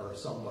something or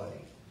somebody.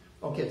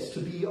 Okay, it's to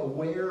be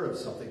aware of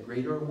something,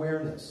 greater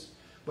awareness.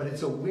 But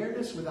it's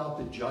awareness without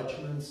the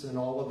judgments and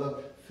all of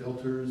the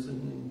filters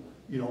and,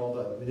 all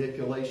the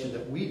manipulation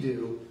that we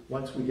do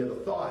once we get a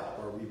thought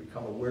or we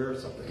become aware of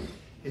something.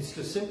 It's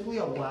to simply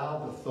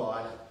allow the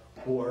thought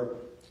or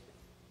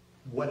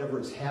whatever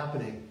is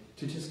happening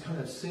to just kind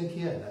of sink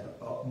in,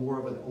 more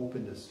of an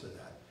openness to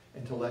that,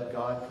 and to let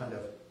God kind of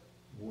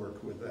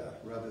work with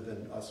that rather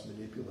than us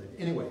manipulating.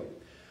 Anyway,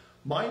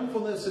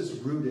 mindfulness is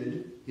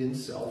rooted in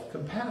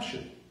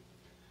self-compassion.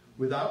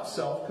 Without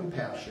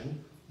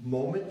self-compassion,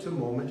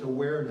 moment-to-moment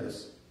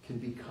awareness can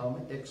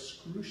become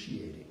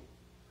excruciating.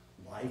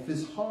 Life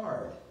is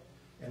hard,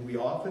 and we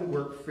often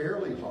work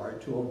fairly hard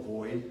to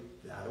avoid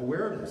that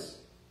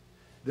awareness.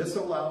 This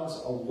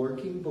allows a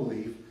lurking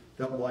belief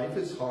that life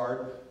is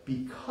hard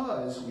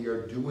because we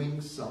are doing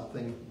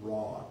something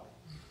wrong.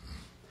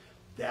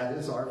 That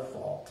is our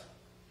fault.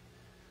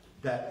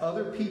 That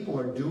other people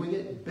are doing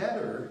it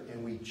better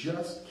and we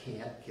just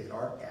can't get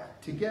our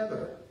act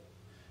together.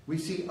 We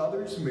see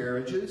others'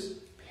 marriages,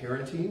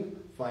 parenting,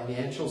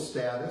 financial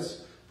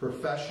status,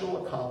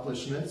 professional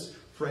accomplishments,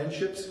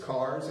 friendships,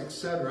 cars,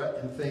 etc.,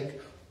 and think,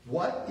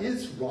 what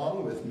is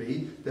wrong with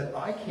me that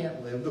I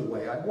can't live the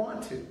way I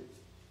want to?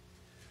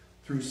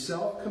 Through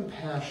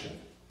self-compassion,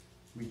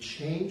 we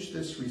change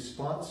this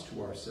response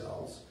to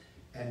ourselves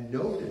and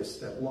notice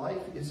that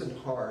life isn't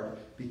hard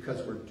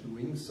because we're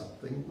doing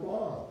something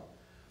wrong.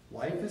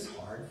 Life is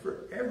hard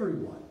for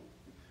everyone.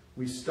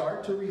 We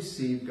start to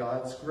receive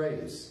God's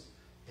grace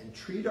and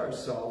treat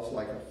ourselves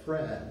like a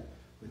friend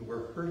when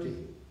we're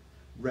hurting,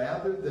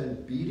 rather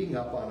than beating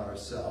up on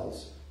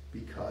ourselves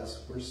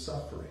because we're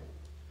suffering.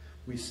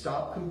 We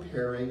stop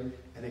comparing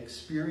and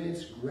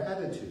experience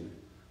gratitude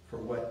for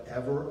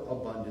whatever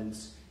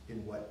abundance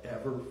in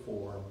whatever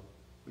form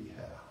we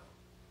have.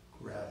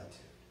 Gratitude.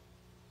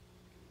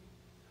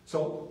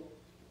 So,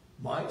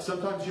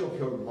 sometimes you'll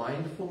hear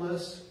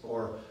mindfulness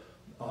or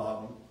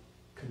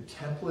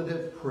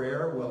contemplative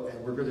prayer,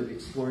 and we're going to be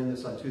exploring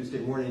this on Tuesday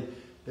morning.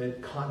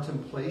 That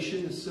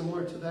contemplation is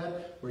similar to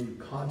that, where you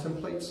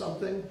contemplate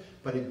something,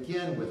 but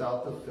again,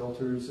 without the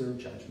filters or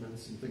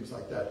judgments and things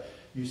like that.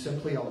 You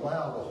simply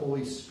allow the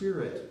Holy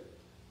Spirit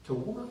to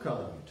work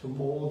on you, to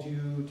mold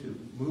you, to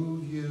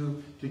move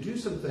you, to do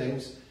some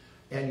things,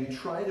 and you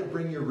try to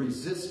bring your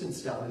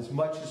resistance down as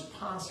much as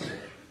possible.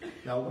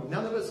 Now,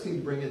 none of us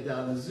can bring it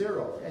down to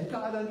zero, and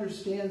God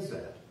understands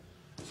that.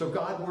 So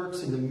God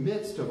works in the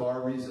midst of our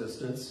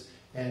resistance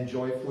and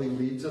joyfully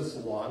leads us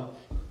along,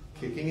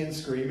 kicking and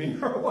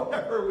screaming or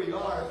whatever we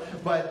are.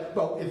 But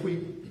if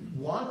we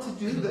want to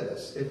do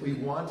this, if we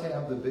want to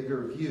have the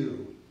bigger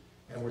view,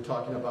 and we're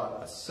talking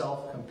about a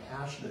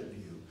self-compassionate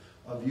view,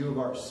 a view of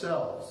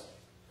ourselves,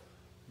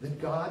 then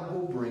God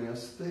will bring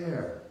us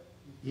there.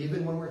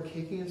 Even when we're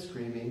kicking and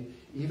screaming,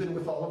 even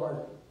with all of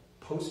our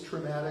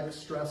post-traumatic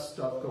stress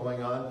stuff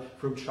going on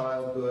from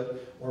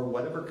childhood, or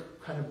whatever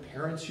kind of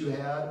parents you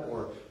had,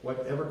 or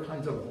whatever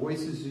kinds of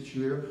voices that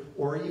you hear,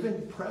 or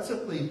even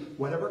presently,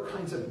 whatever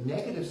kinds of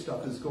negative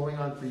stuff is going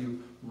on for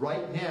you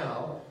right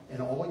now,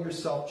 and all your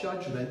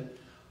self-judgment,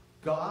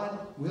 God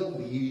will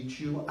lead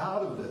you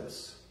out of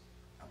this.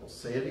 I will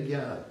say it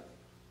again.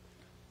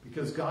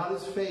 Because God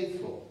is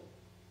faithful.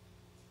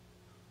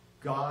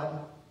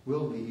 God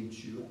will lead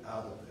you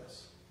out of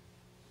this.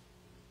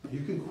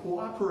 You can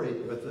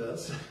cooperate with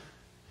this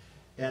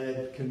And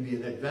it can be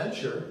an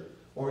adventure,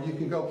 or you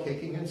can go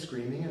kicking and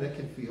screaming and it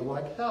can feel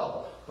like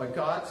hell. But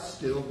God's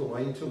still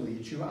going to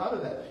lead you out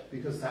of that,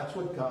 because that's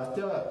what God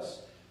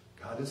does.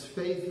 God is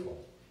faithful.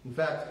 In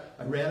fact,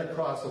 I ran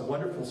across a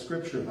wonderful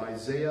scripture in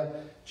Isaiah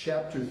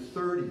chapter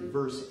 30,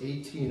 verse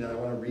 18, and I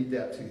want to read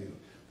that to you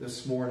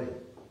this morning.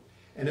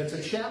 And it's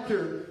a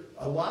chapter,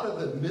 a lot of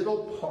the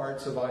middle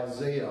parts of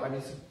Isaiah. I mean,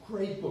 it's a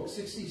great book,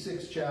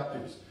 66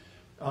 chapters.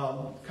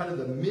 Kind of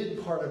the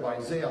mid part of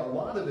Isaiah, a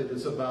lot of it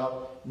is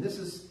about, and this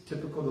is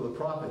typical of the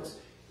prophets,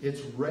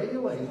 it's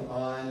railing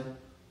on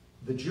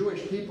the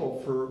Jewish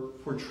people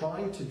for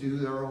trying to do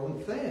their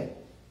own thing,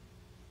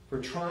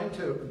 for trying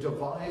to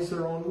devise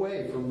their own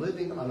way, for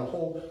living on a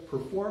whole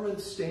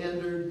performance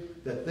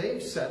standard that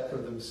they've set for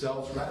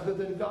themselves rather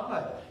than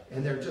God.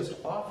 And they're just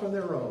off on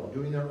their own,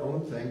 doing their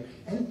own thing,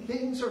 and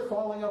things are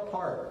falling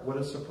apart. What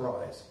a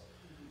surprise.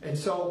 And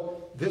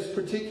so this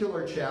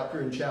particular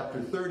chapter, in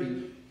chapter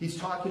 30, he's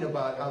talking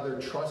about how they're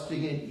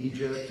trusting in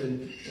Egypt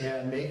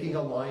and making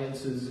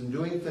alliances and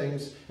doing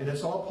things, and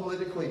it's all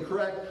politically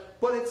correct,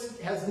 but it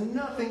has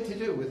nothing to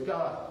do with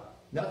God.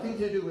 Nothing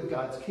to do with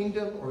God's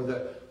kingdom or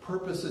the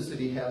purposes that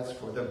he has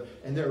for them.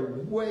 And they're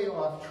way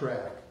off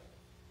track.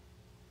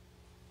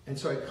 And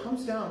so it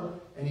comes down,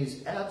 and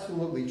he's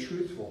absolutely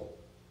truthful.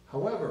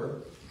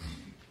 However,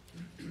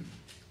 and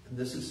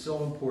this is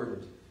so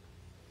important,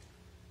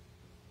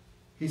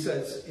 he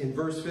says in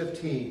verse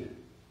 15,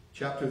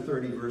 chapter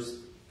 30, verse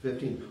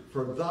 15,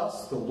 "For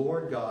thus the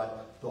Lord God,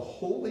 the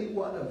Holy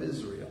One of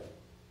Israel,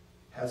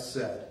 has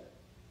said,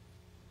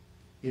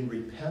 in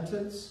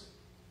repentance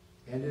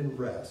and in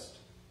rest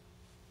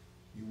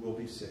you will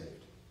be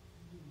saved.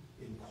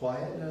 In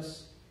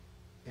quietness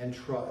and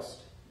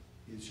trust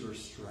is your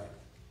strength."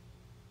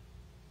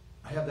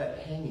 I have that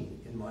hanging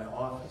in my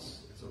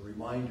office as a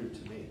reminder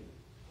to me.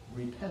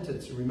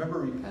 Repentance. Remember,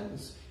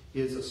 repentance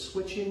is a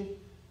switching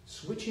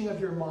of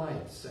your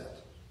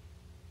mindset.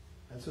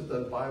 That's what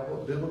the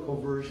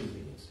biblical version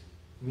means.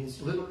 It means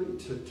literally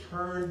to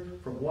turn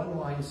from one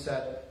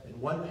mindset and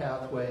one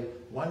pathway,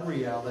 one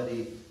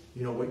reality.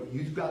 You know, what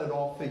you've got it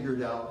all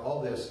figured out,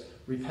 all this.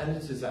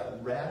 Repentance is that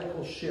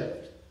radical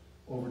shift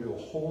over to a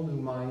whole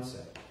new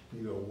mindset.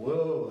 You go,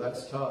 whoa,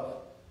 that's tough.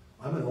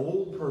 I'm an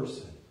old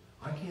person.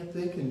 I can't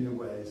think in new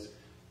ways.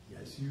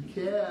 Yes, you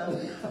can.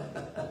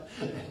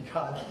 And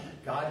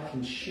God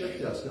can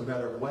shift us no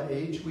matter what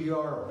age we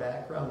are or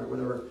background or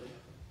whatever.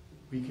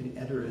 We can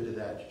enter into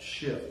that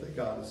shift that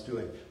God is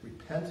doing.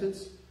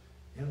 Repentance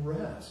and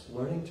rest.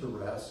 Learning to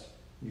rest.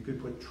 You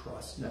could put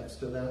trust next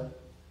to that.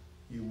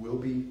 You will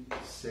be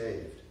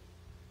saved.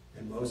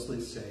 And mostly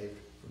saved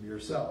from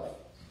yourself.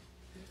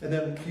 And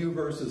then a few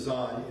verses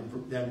on,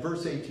 and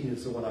verse 18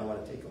 is the one I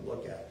want to take a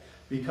look at.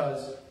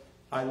 Because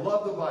I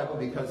love the Bible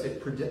because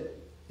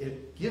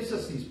it gives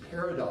us these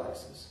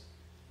paradoxes.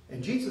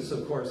 And Jesus,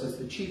 of course, is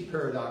the chief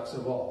paradox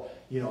of all.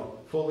 You know,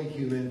 fully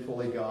human,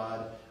 fully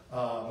God,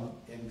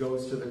 and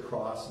goes to the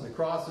cross. And the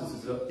cross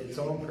is its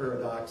own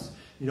paradox,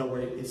 you know,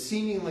 where its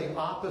seemingly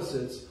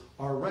opposites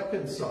are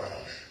reconciled.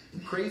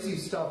 Crazy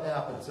stuff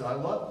happens. And I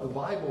love the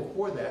Bible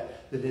for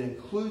that it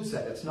includes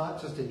that. It's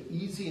not just an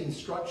easy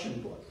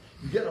instruction book.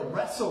 You get to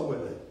wrestle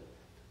with it.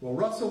 Well,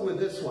 wrestle with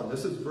this one.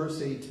 This is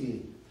verse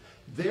 18.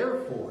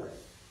 "Therefore,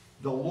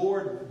 the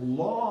Lord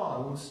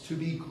longs to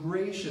be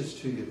gracious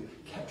to you."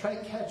 Try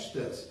to catch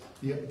this.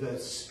 The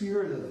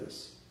spirit of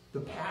this.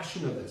 The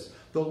passion of this.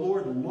 "The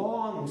Lord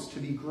longs to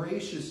be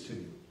gracious to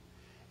you.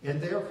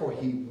 And therefore,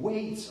 he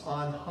waits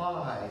on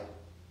high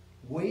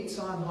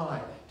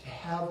to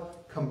have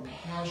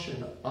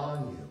compassion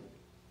on you.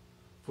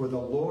 For the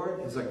Lord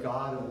is a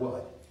God of"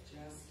 what?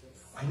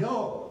 Justice. I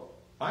know.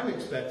 I'm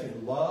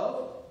expecting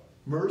love,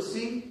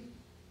 mercy,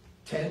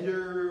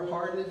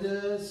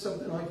 tender-heartedness,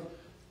 something like that.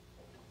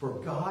 For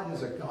God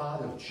is a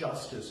God of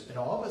justice. And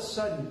all of a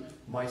sudden,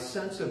 my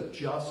sense of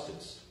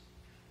justice,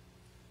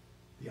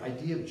 the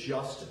idea of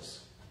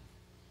justice,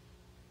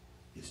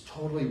 is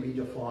totally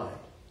redefined.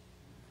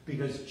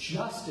 Because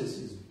justice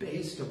is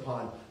based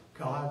upon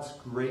God's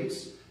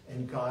grace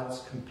and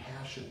God's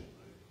compassion.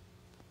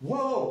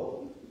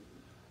 Whoa!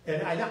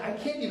 And I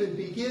can't even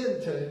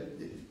begin to...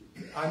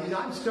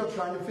 I'm still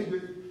trying to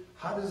figure,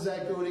 how does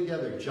that go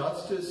together?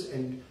 Justice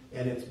and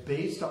it's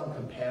based on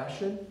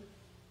compassion?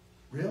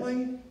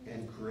 Really?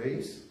 And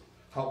grace?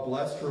 How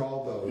blessed are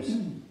all those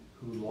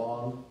who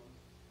long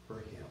for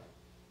him.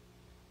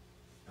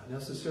 Not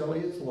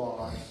necessarily his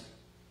laws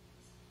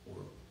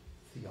or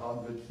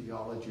good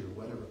theology or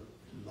whatever.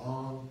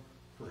 Long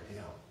for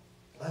him.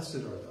 Blessed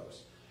are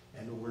those.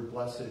 And the word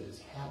blessed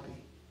is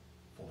happy,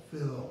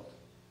 fulfilled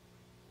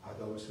are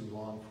those who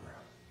long for him.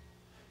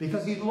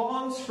 Because he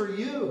longs for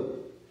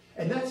you.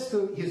 And that's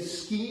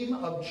his scheme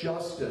of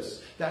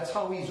justice. That's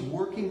how he's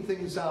working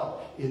things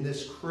out in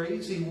this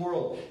crazy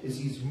world, is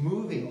he's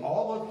moving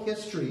all of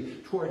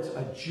history towards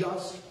a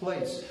just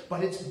place.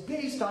 But it's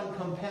based on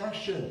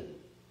compassion.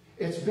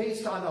 It's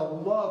based on a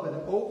love, an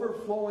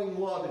overflowing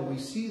love. And we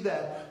see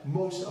that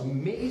most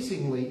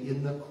amazingly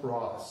in the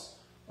cross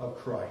of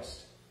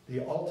Christ.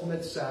 The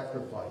ultimate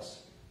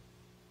sacrifice.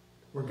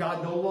 where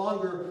God no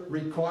longer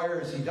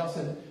requires, he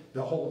doesn't,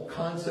 the whole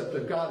concept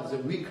of God is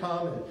that we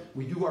come and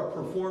we do our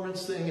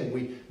performance thing and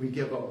we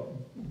give a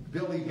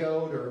billy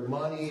goat or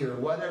money or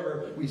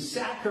whatever. We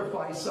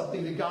sacrifice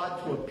something to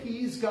God to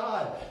appease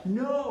God.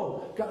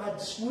 No, God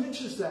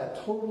switches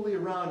that totally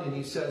around and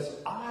he says,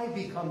 I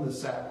become the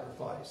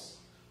sacrifice.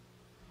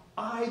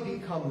 I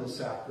become the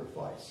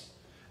sacrifice.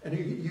 And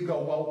you go,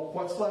 well,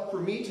 what's left for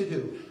me to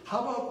do?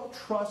 How about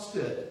trust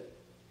it?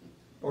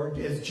 Or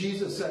as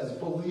Jesus says,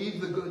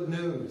 believe the good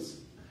news.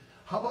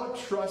 How about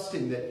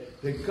trusting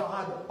that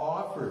God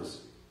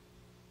offers?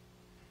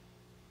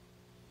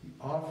 He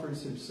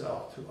offers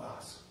himself to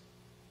us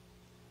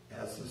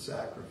as the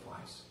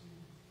sacrifice.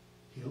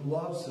 He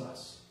loves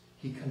us.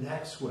 He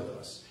connects with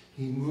us.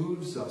 He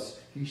moves us.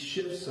 He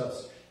shifts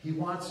us. He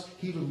longs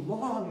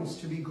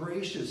to be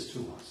gracious to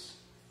us.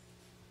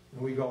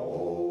 And we go,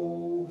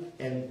 oh,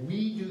 and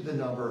we do the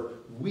number,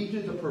 we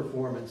do the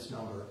performance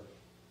number,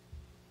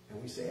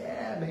 and we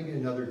say, maybe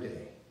another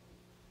day.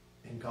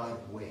 And God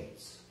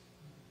waits.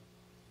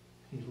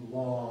 He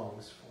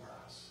longs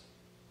for us.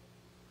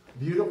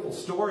 Beautiful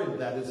story of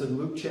that is in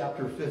Luke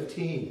chapter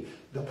 15.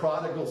 The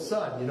prodigal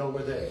son,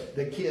 where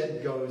the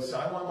kid goes,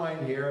 I want my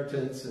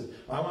inheritance, and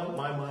I want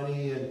my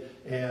money,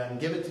 and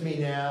give it to me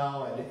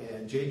now,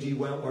 and J.G.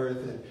 Wentworth,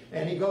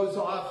 and he goes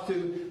off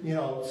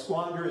to,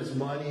 squander his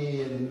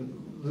money and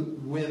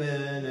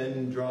women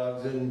and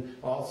drugs and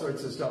all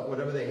sorts of stuff,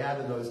 whatever they had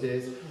in those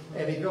days.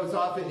 And he goes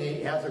off and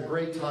he has a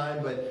great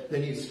time, but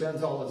then he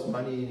spends all his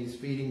money and he's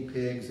feeding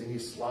pigs and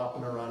he's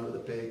slopping around with the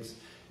pigs.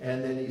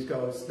 And then he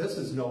goes, this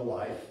is no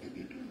life.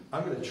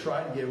 I'm going to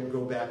try to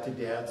go back to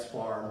Dad's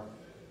farm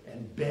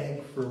and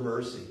beg for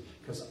mercy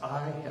because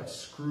I have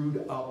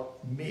screwed up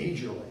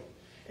majorly.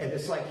 And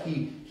it's like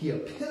he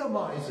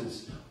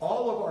epitomizes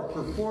all of our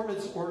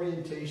performance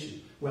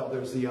orientation. Well,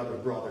 there's the other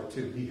brother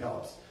too. He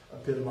helps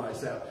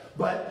epitomize that.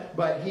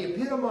 But he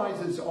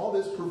epitomizes all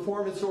this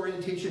performance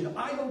orientation.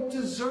 I don't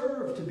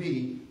deserve to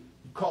be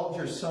called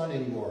your son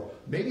anymore.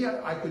 Maybe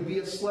I could be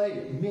a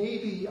slave.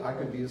 Maybe I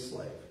could be a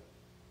slave.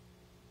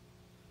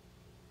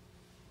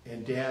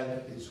 And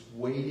Dad is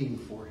waiting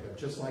for him,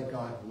 just like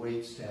God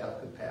waits to have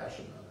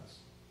compassion on us.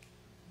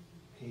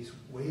 He's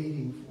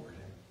waiting for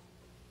him.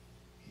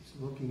 He's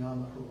looking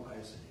on the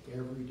horizon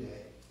every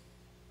day.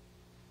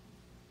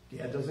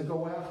 Dad doesn't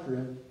go after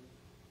him.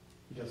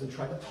 He doesn't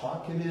try to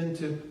talk him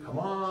into, come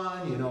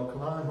on,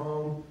 come on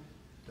home.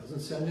 Doesn't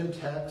send him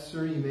texts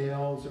or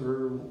emails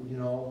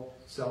or,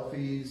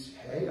 selfies.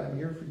 Hey, I'm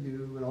here for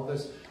you and all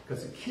this.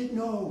 Because the kid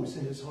knows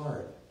in his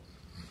heart.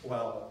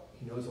 Well,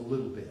 he knows a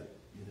little bit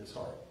in his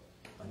heart.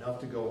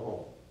 Enough to go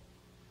home.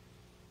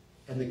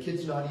 And the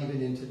kid's not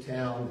even into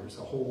town. There's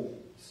a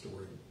whole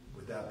story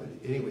with that. But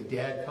anyway,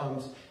 Dad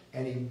comes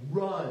and he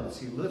runs.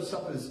 He lifts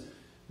up his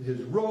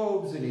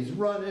robes and he's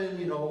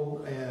running,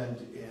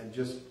 and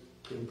just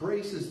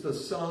embraces the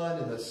son.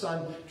 And the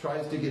son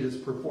tries to get his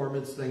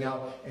performance thing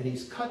out. And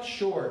he's cut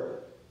short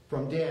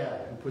from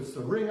Dad, who puts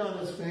the ring on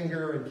his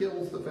finger and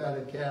kills the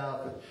fatted calf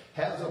and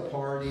has a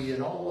party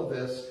and all of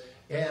this.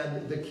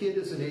 And the kid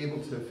isn't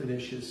able to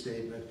finish his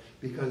statement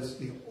because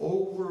the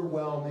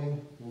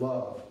overwhelming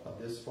love of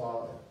this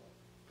father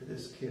for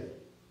this kid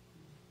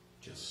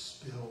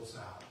just spills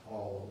out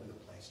all over the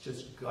place,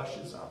 just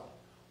gushes out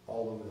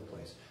all over the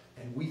place.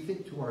 And we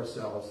think to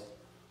ourselves,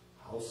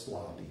 how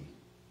sloppy.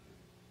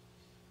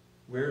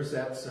 Where's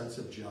that sense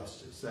of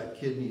justice? That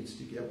kid needs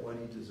to get what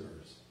he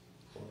deserves.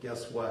 Well,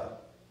 guess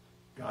what?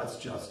 God's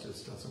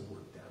justice doesn't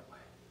work that way.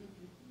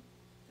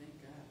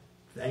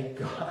 Thank God. Thank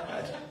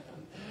God.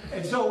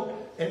 And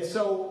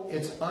so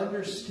it's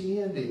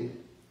understanding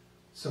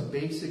some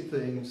basic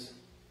things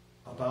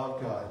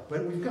about God.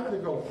 But we've got to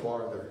go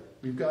farther.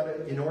 We've got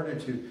to, in order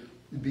to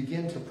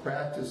begin to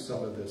practice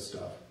some of this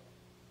stuff,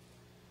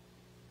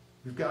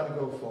 we've got to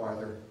go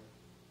farther.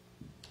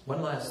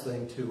 One last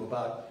thing, too,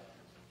 about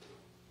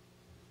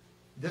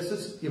this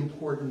is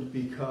important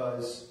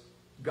because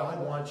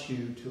God wants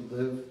you to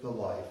live the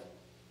life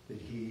that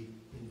he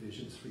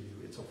envisions for you.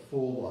 It's a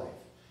full life.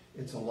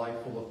 It's a life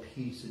full of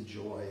peace and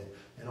joy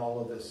and all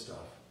of this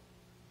stuff.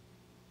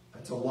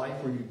 It's a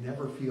life where you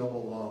never feel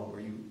alone,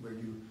 where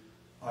you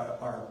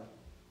are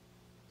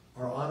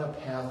on a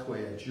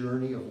pathway, a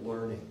journey of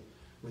learning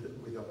with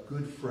a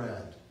good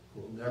friend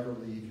who will never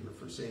leave you or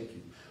forsake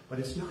you. But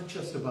it's not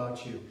just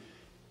about you.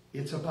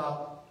 It's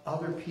about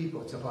other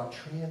people. It's about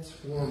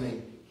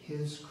transforming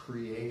his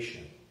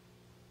creation.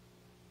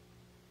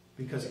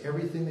 Because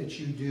everything that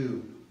you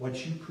do,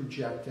 once you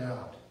project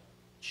out,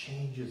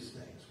 changes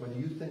things, whether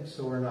you think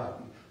so or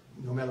not.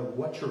 No matter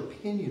what your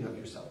opinion of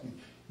yourself,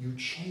 you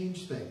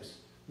change things,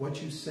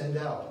 what you send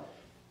out.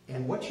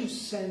 And what you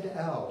send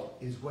out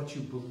is what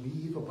you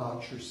believe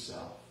about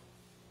yourself.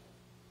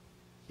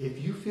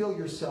 If you feel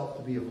yourself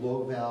to be of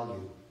low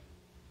value,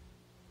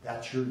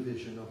 that's your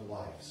vision of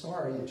life.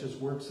 Sorry, it just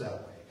works that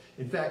way.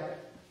 In fact,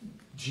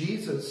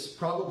 Jesus,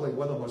 probably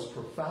one of the most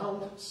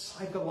profound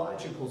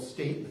psychological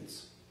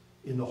statements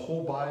in the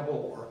whole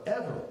Bible or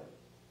ever,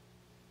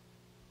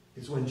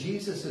 is when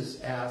Jesus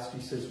is asked,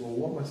 he says, well,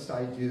 what must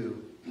I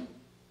do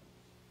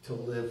to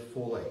live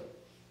fully,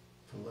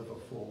 to live a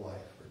full life,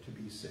 or to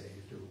be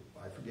saved,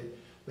 or I forget.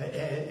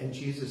 And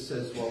Jesus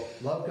says, well,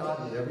 love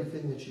God with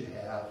everything that you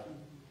have.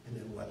 And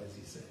then what does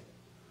he say?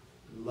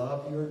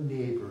 Love your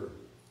neighbor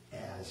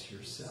as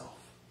yourself.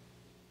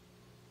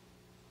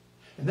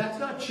 And that's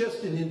not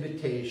just an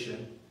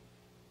invitation.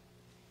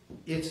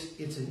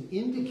 It's an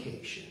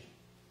indication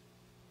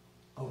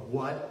of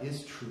what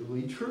is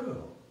truly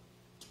true.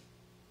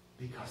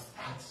 Because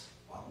that's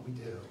what we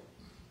do.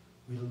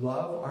 We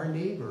love our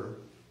neighbor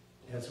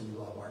as we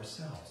love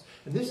ourselves.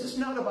 And this is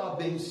not about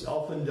being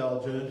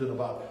self-indulgent and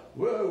about,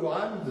 whoa,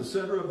 I'm the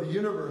center of the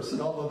universe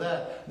and all of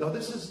that. No,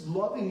 this is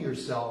loving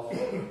yourself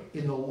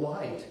in the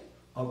light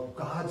of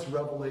God's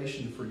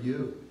revelation for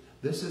you.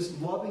 This is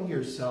loving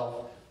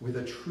yourself with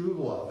a true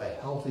love, a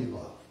healthy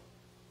love.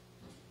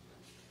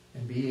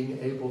 And being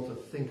able to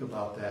think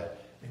about that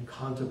and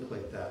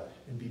contemplate that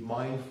and be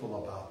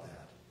mindful about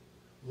that.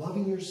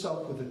 Loving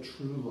yourself with a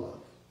true love.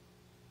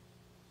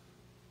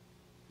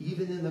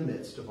 Even in the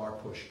midst of our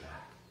pushback.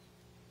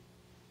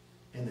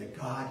 And that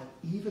God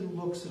even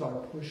looks at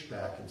our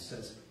pushback and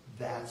says,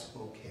 that's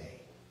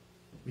okay.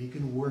 We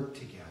can work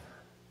together.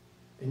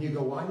 And you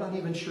go, well, I'm not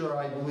even sure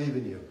I believe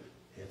in you.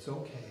 It's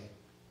okay.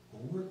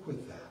 We'll work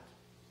with that.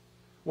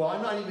 Well,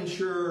 I'm not even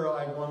sure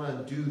I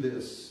want to do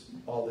this,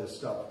 all this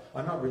stuff.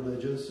 I'm not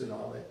religious and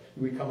all that.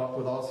 We come up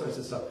with all sorts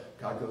of stuff.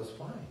 God goes,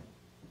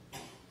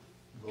 fine.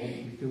 Well,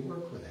 we can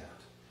work with that.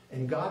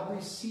 And God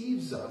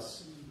receives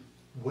us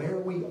where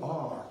we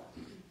are.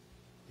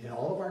 In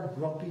all of our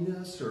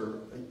grumpiness or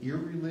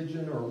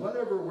irreligion or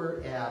whatever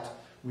we're at.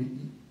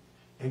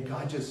 And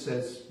God just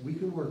says, we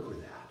can work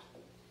with that.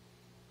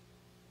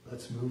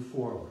 Let's move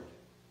forward.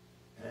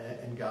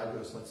 And God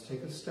goes, let's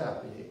take a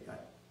step.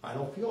 I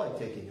don't feel like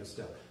taking a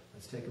step.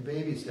 Let's take a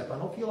baby step. I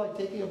don't feel like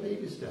taking a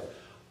baby step.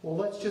 Well,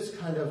 let's just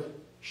kind of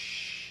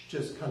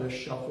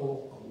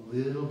shuffle a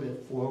little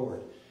bit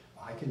forward.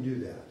 I can do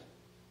that.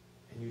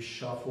 And you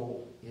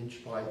shuffle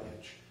inch by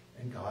inch.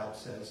 And God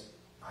says,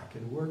 I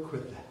can work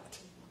with that.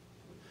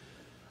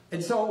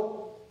 And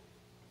so,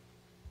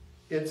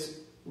 it's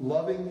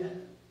loving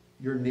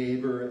your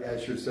neighbor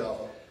as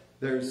yourself.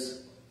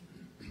 There's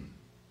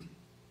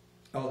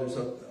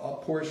a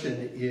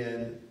portion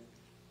in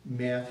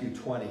Matthew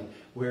 20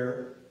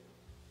 where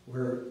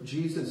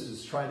Jesus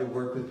is trying to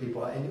work with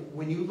people. And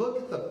when you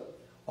look at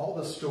all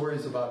the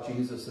stories about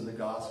Jesus in the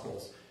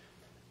Gospels,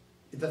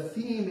 the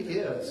theme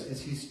is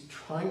he's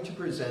trying to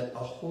present a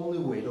whole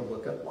new way to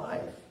look at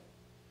life.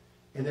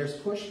 And there's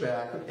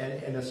pushback,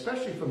 and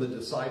especially from the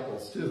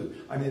disciples too.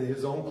 I mean,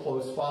 his own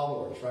close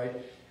followers, right?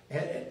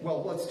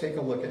 Well, let's take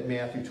a look at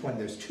Matthew 20.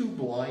 There's two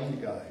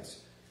blind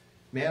guys.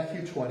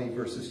 Matthew 20,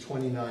 verses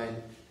 29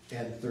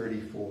 and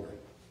 34.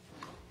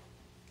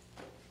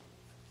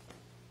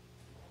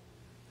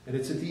 And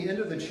it's at the end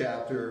of the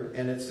chapter,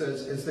 and it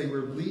says, as they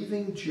were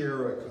leaving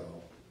Jericho,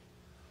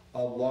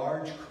 a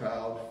large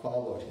crowd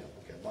followed him.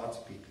 Okay, lots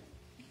of people.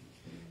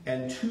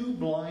 And two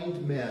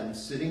blind men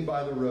sitting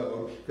by the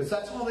road, because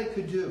that's all they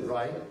could do,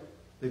 right?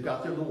 They've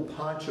got their little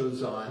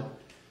ponchos on,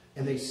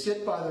 and they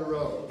sit by the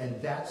road,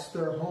 and that's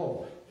their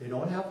home. They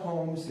don't have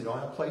homes, they don't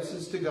have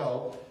places to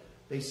go.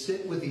 They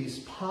sit with these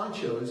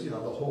ponchos, the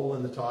hole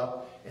in the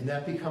top, and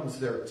that becomes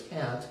their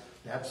tent.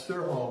 That's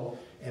their home,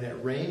 and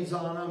it rains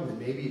on them, and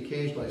maybe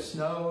occasionally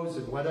snows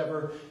and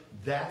whatever.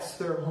 That's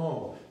their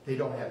home. They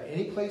don't have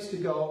any place to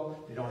go.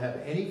 They don't have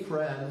any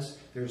friends.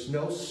 There's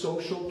no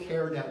social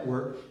care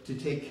network to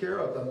take care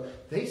of them.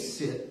 They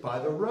sit by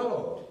the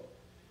road.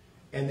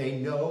 And they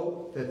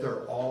know that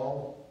they're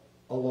all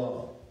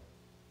alone.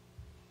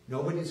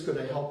 Nobody's going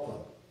to help them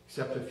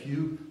except a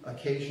few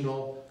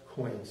occasional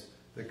coins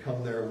that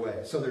come their way.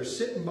 So they're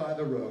sitting by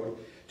the road,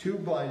 two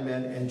blind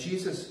men, and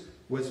Jesus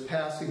was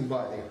passing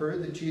by. They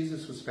heard that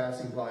Jesus was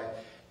passing by,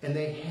 and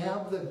they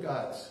have the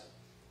guts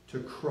to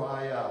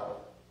cry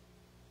out,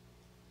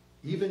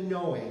 even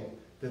knowing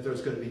that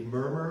there's going to be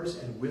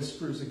murmurs and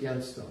whispers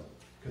against them.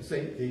 Because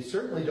they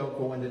certainly don't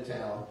go into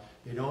town.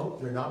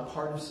 They're not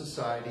part of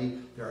society.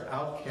 They're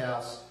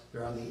outcasts.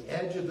 They're on the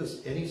edge of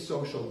any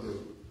social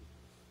group.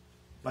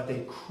 But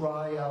they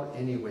cry out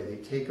anyway.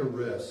 They take a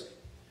risk.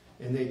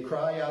 And they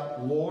cry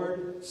out,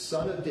 Lord,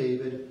 Son of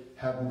David,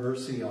 have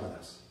mercy on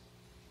us.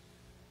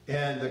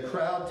 And the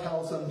crowd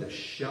tells them to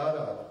shut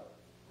up.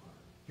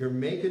 You're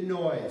making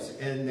noise.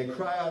 And they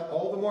cry out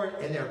all the more,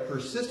 and they're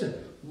persistent.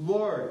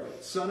 Lord,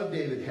 Son of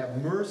David,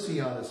 have mercy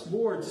on us.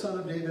 Lord, Son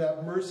of David,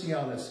 have mercy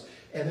on us.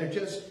 And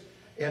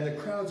the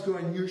crowd's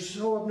going, you're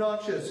so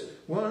obnoxious.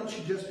 Why don't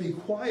you just be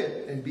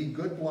quiet and be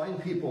good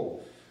blind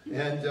people?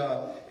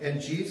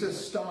 And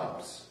Jesus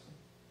stops.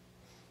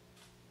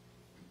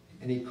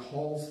 And he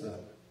calls them.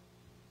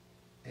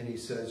 And he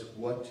says,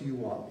 what do you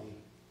want me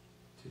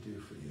to do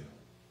for you?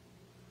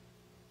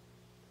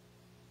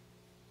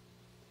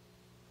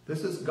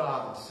 This is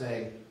God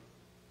saying,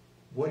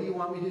 what do you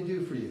want me to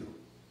do for you?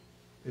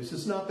 This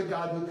is not the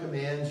God who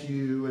commands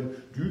you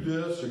and do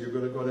this or you're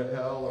going to go to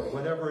hell or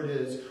whatever it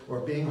is, or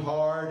being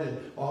hard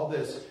and all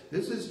this.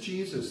 This is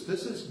Jesus.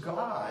 This is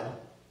God.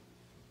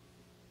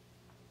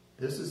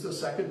 This is the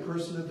second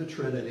person of the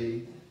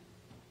Trinity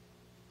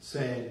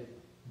saying,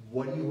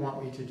 what do you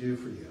want me to do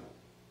for you?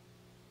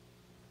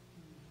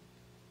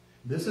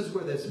 This is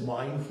where this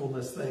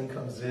mindfulness thing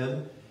comes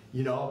in,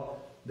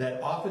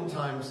 that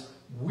oftentimes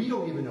we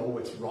don't even know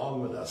what's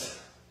wrong with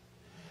us.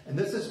 And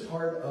this is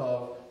part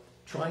of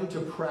trying to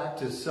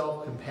practice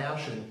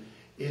self-compassion,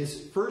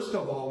 is first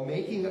of all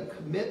making a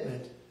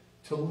commitment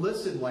to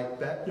listen, like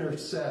Frederick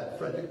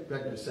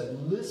Beckner said,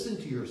 listen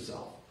to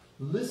yourself,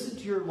 listen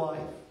to your life.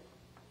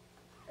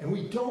 And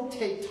we don't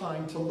take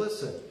time to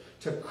listen,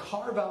 to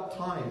carve out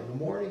time in the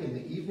morning, in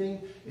the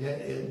evening,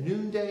 at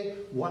noonday,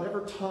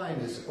 whatever time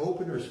is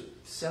open or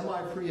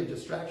semi-free of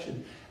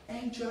distraction,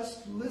 and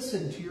just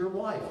listen to your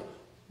life.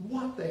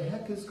 What the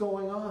heck is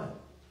going on?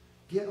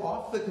 Get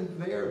off the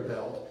conveyor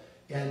belt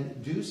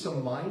and do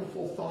some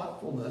mindful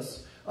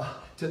thoughtfulness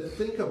to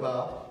think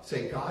about,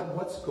 say, God,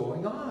 what's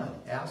going on?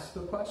 Ask the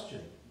question.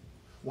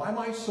 Why am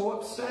I so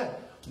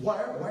upset? Why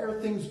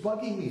are things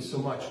bugging me so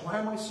much? Why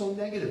am I so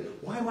negative?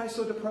 Why am I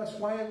so depressed?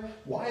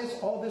 Why is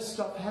all this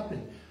stuff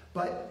happening?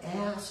 But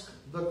ask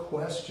the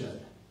question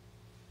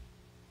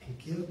and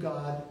give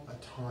God a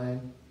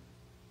time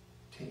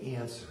to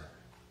answer.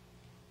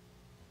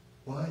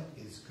 What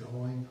is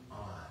going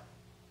on?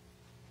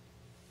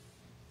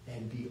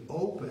 And be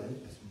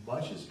open as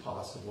much as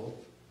possible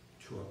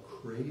to a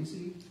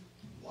crazy,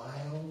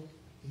 wild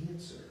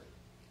answer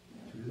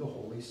through the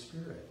Holy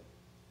Spirit.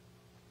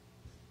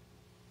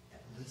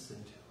 And listen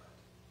to it.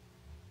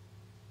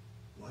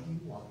 What do you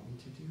want me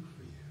to do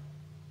for you?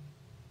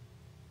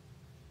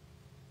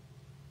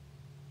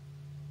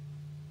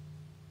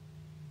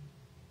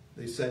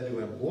 They said to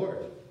him,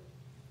 Lord,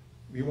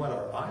 we want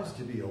our eyes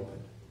to be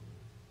opened.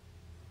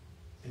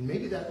 And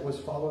maybe that was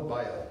followed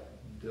by a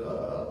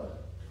duh.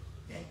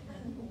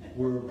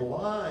 We're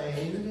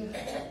blind.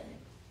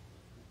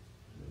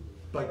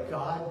 But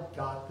God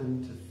got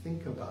them to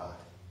think about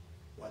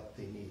what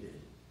they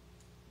needed.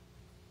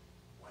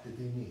 What did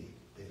they need?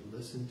 They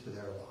listened to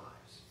their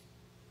lives.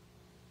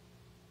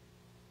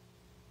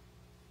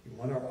 We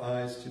want our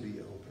eyes to be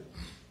open.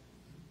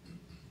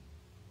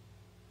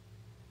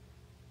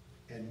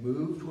 And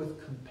moved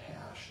with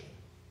compassion.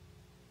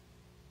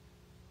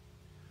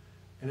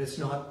 And it's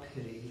not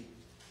pity.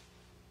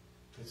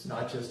 It's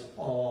not just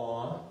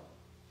awe.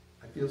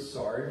 I feel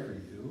sorry for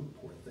you,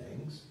 poor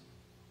things.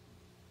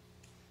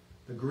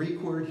 The Greek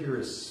word here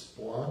is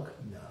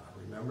splankna.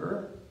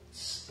 Remember?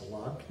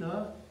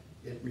 Splankna.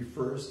 It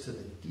refers to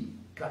the deep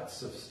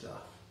guts of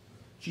stuff.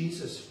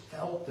 Jesus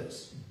felt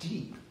this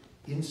deep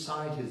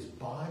inside his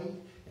body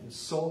and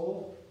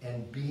soul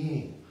and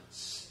being.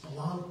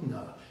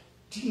 Splankna.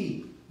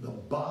 Deep. The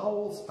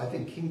bowels, I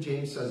think King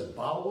James says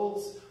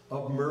bowels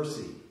of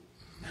mercy,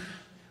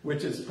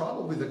 which is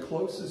probably the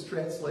closest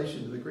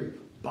translation to the Greek.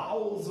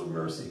 Bowels of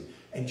mercy.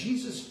 And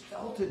Jesus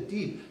felt it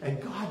deep,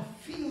 and God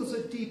feels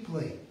it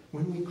deeply.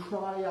 When we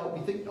cry out,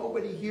 we think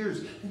nobody hears,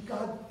 and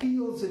God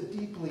feels it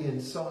deeply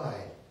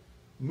inside.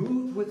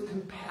 Moved with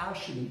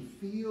compassion,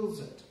 he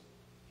feels it.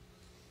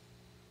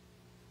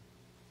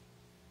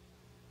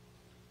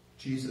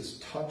 Jesus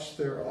touched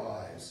their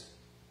eyes,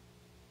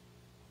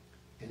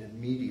 and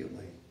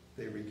immediately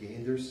they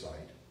regained their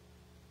sight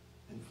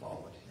and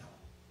followed him.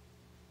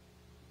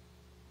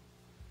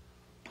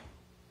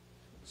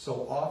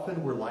 So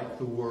often we're like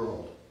the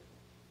world,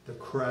 the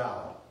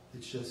crowd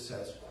that just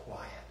says,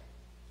 quiet,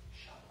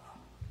 shut up,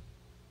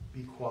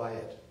 be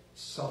quiet,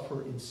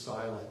 suffer in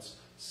silence,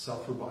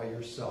 suffer by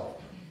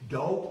yourself.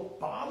 Don't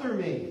bother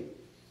me.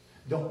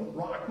 Don't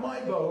rock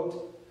my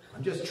boat.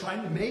 I'm just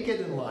trying to make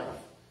it in life.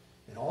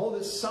 And all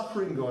this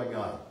suffering going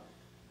on.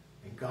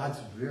 And God's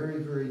very,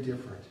 very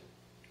different.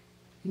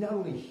 He not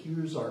only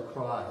hears our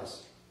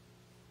cries,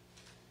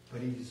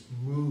 but he's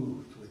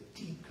moved with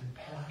deep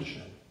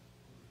compassion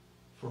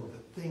for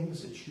the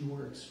things that you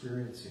are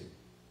experiencing.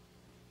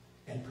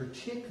 And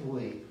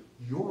particularly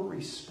your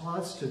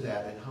response to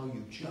that and how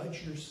you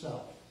judge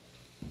yourself.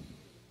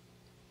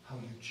 How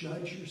you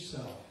judge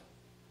yourself.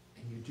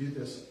 And you do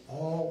this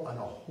all on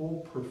a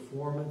whole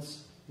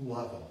performance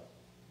level.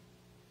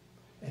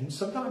 And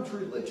sometimes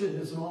religion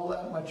isn't all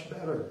that much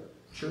better.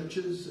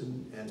 Churches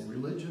and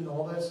religion,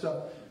 all that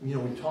stuff. We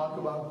talk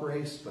about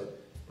grace, but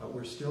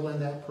we're still in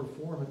that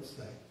performance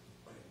thing.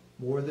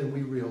 More than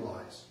we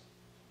realize.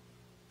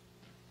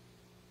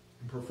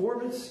 And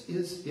performance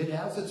it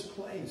has its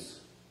place.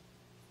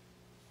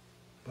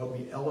 But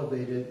we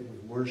elevate it, and we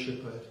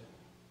worship it,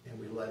 and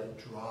we let it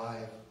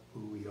drive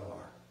who we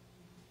are.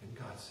 And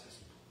God says,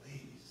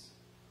 please,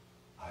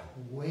 I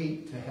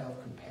wait to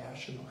have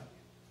compassion on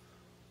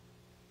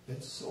you.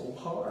 It's so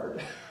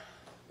hard.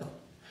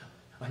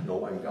 I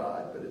know I'm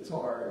God, but it's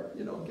hard.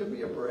 Give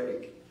me a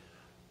break.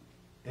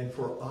 And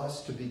for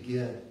us to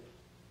begin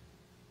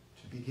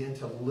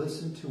to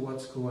listen to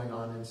what's going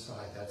on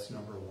inside, that's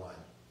number one.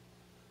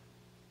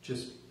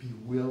 Just be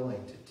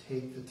willing to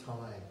take the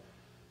time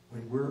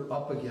when we're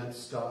up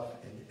against stuff,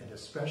 and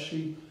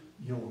especially,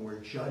 when we're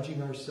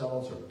judging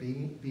ourselves or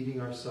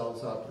beating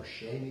ourselves up or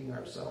shaming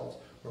ourselves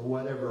or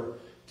whatever,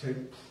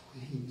 to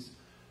please,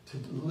 to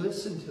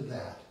listen to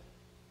that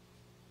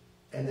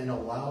and then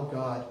allow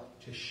God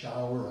to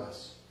shower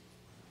us.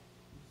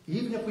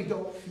 Even if we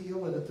don't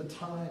feel it at the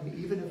time,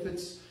 even if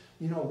it's,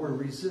 we're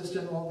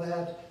resistant, all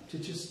that, to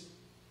just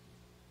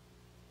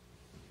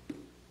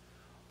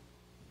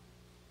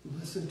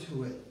listen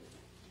to it.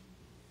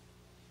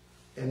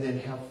 And then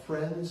have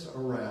friends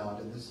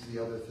around, and this is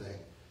the other thing,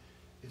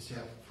 is to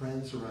have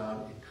friends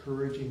around,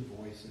 encouraging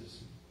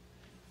voices.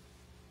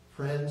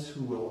 Friends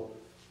who will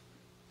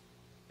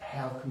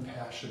have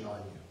compassion on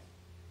you.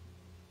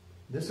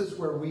 This is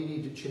where we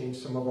need to change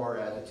some of our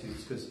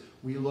attitudes, because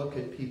we look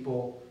at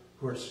people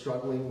who are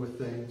struggling with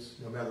things,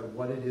 no matter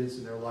what it is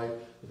in their life,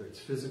 whether it's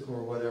physical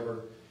or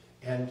whatever,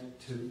 and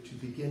to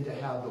begin to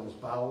have those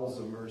bowels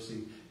of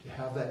mercy, to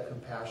have that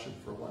compassion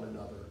for one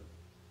another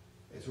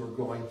as we're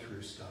going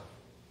through stuff.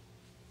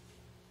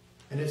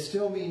 And it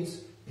still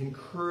means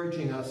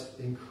encouraging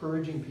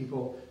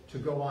people to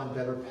go on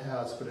better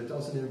paths, but it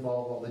doesn't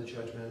involve all the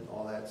judgment and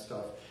all that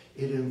stuff.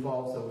 It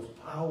involves those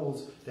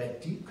bowels,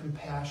 that deep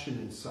compassion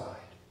inside,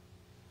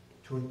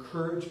 to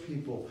encourage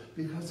people,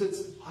 because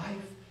it's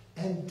life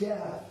and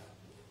death.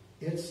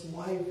 It's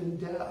life and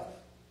death.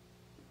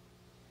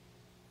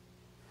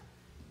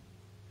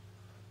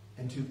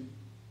 And to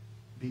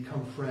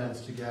become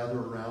friends, to gather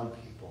around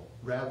people,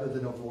 rather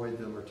than avoid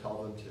them or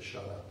tell them to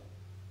shut up.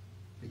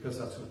 Because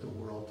that's what the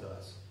world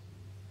does.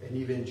 And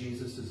even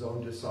Jesus'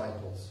 own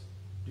disciples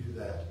do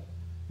that.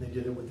 They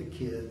did it with the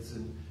kids,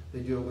 and they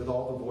do it with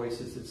all the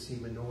voices that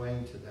seem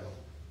annoying to them.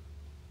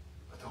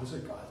 But those are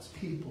God's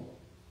people.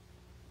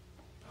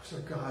 Those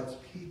are God's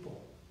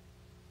people.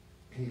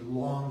 And he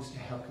longs to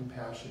have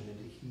compassion and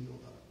to heal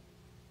them.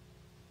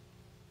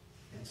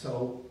 And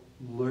so,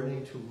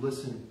 learning to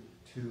listen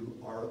to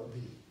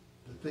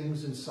the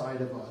things inside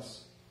of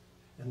us,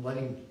 and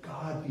letting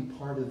God be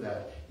part of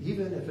that,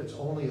 even if it's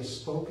only a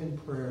spoken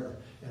prayer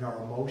and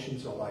our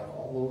emotions are like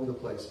all over the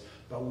place.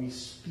 But we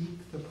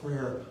speak the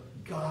prayer,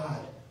 God,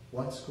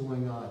 what's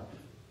going on?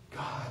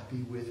 God,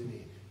 be with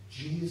me.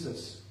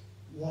 Jesus,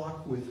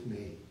 walk with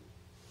me.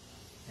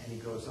 And he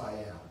goes, I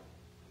am.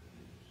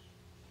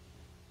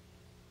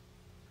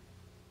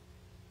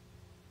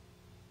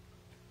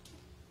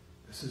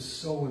 This is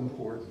so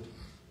important.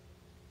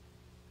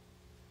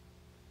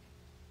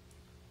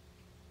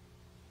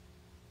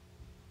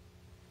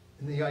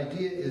 And the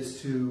idea is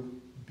to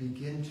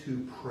begin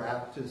to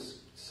practice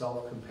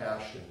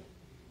self-compassion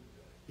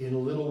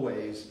in little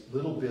ways,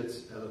 little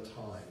bits at a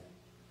time.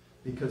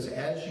 Because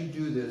as you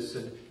do this,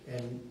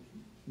 and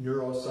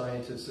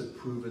neuroscientists have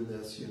proven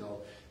this,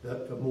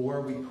 that the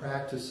more we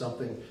practice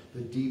something, the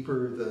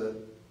deeper the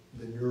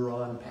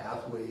neuron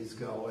pathways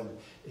go,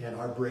 and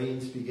our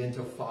brains begin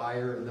to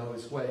fire in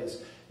those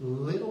ways.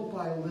 Little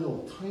by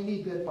little,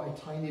 tiny bit by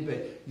tiny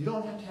bit. You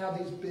don't have to have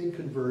these big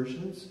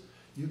conversions.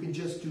 You can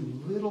just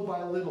do little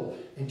by little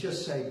and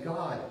just say,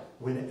 God,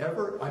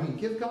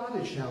 give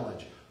God a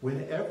challenge.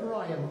 Whenever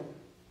I am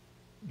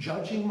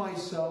judging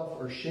myself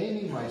or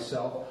shaming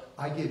myself,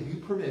 I give you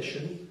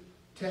permission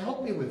to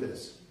help me with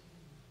this.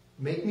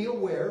 Make me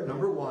aware,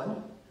 number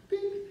one,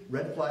 bing,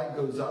 red flag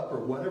goes up or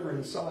whatever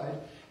inside,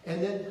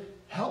 and then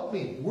help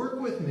me, work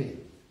with me,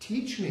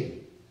 teach me,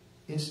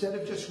 instead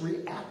of just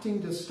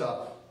reacting to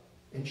stuff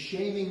and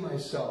shaming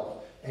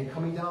myself and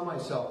coming down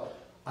myself.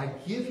 I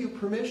give you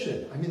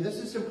permission. This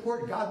is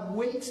important. God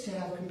waits to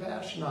have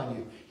compassion on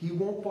you. He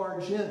won't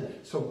barge in.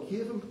 So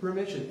give him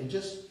permission and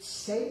just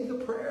say the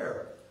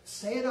prayer.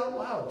 Say it out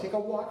loud. Take a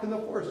walk in the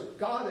forest.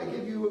 God, I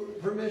give you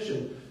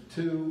permission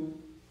to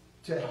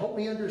help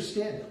me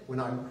understand when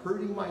I'm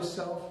hurting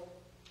myself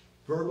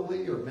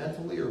verbally or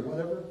mentally or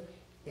whatever,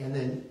 and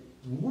then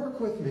work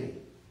with me,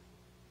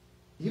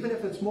 even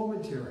if it's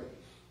momentary.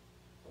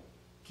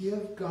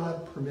 Give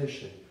God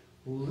permission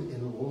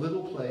in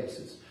little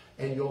places.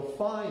 And you'll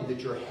find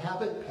that your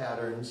habit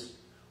patterns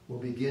will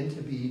begin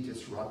to be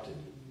disrupted.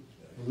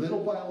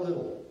 Little by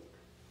little.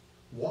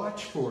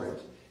 Watch for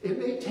it. It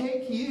may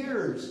take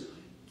years.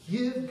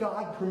 Give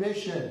God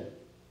permission.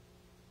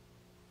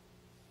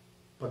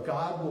 But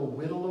God will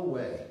whittle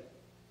away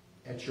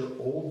at your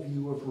old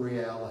view of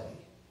reality,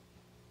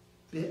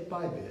 bit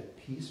by bit,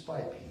 piece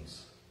by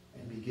piece,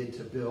 and begin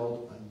to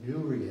build a new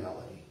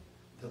reality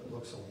that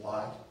looks a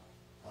lot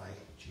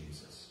like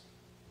Jesus.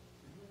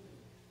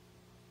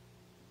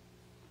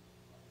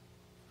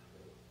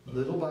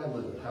 Little by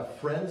little, have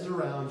friends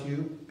around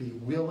you, be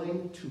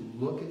willing to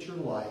look at your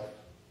life,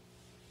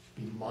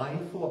 be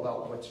mindful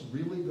about what's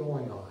really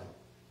going on,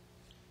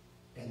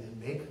 and then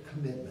make a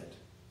commitment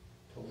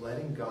to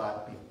letting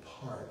God be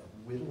part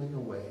of whittling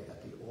away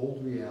at the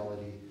old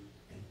reality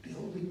and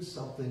building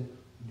something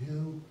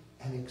new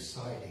and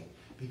exciting.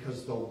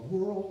 Because the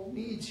world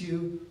needs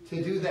you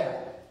to do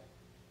that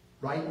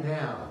right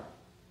now,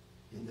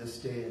 in this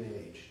day and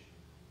age.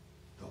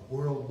 The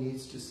world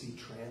needs to see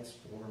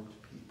transformed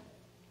people.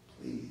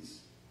 Please.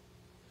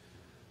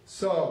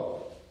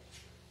 So,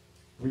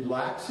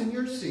 relax in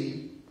your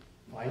seat.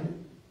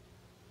 Fine.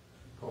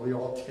 Probably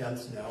all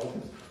tense now.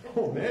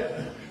 Oh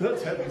man,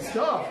 that's heavy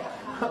stuff.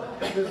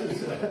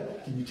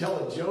 Can you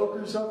tell a joke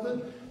or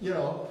something? You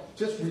know,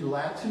 just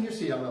relax in your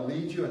seat. I'm going to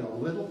lead you in a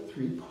little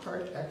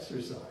 3-part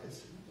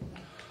exercise.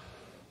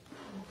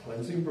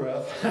 Cleansing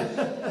breath.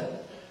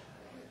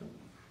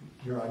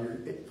 You're on your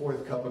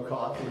 4th cup of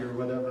coffee or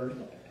whatever.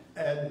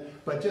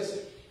 But just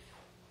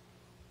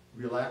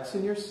relax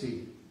in your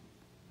seat.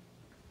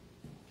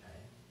 Okay?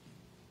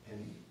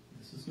 And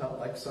this is not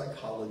like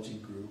psychology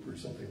group or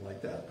something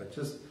like that, but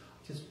just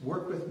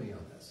work with me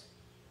on this.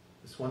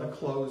 Just want to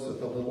close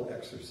with a little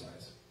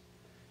exercise.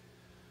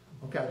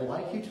 Okay, I'd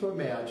like you to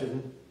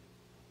imagine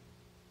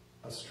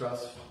a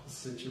stressful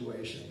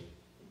situation.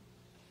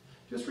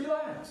 Just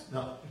relax.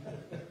 No.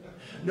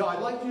 No, I'd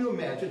like you to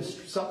imagine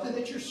something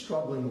that you're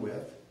struggling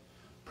with,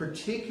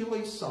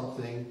 particularly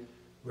something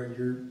where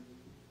you're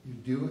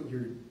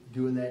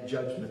doing that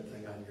judgment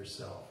thing on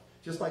yourself.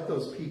 Just like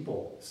those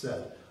people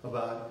said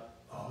about,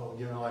 oh,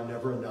 you know, I'm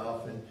never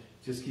enough, and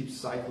just keeps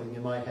cycling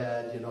in my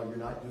head, you know, you're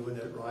not doing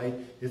it right.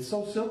 It's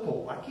so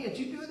simple. Why can't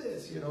you do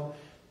this, you know?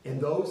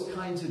 And those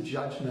kinds of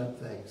judgment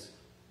things.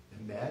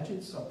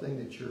 Imagine something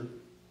that you're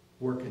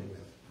working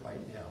with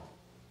right now.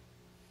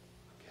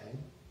 Okay?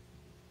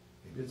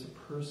 Maybe it's a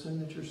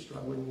person that you're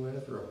struggling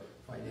with, or a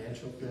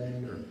financial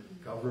thing, or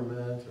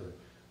government, or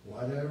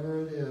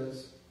whatever it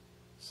is.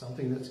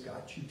 Something that's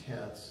got you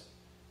tense,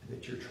 and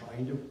that you're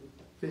trying to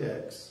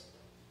fix,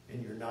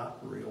 and you're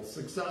not real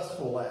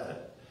successful at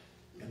it.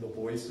 And the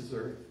voices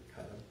are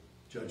kind of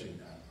judging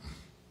that.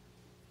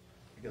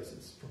 I guess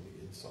it's from the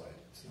inside.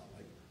 It's not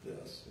like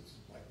this. It's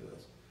like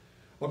this.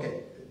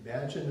 Okay,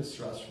 imagine a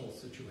stressful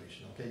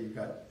situation. Okay,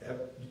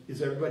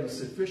 is everybody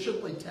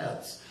sufficiently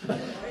tense? Oh,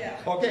 yeah.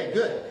 Okay,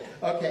 good.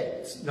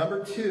 Okay,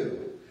 number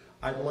 2.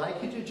 I'd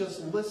like you to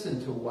just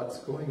listen to what's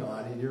going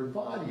on in your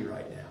body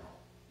right now.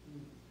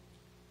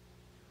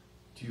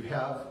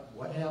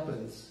 What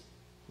happens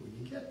when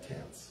you get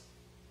tense?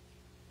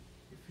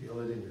 You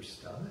feel it in your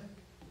stomach?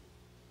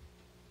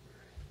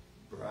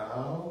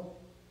 Brow,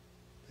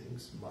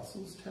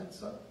 muscles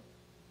tense up.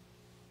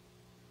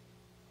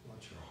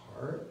 Want your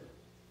heart?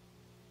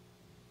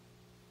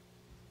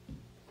 A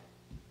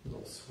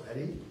little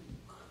sweaty?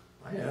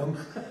 I am.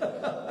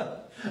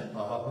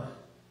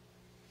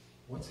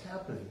 What's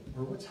happening?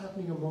 Or what's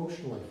happening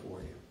emotionally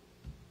for you?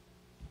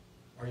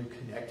 Are you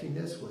connecting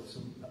this with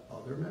some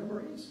other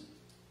memories?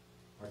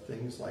 Are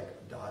things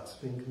like dots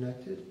being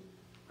connected?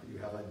 Are you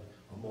having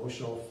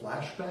emotional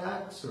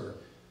flashbacks, or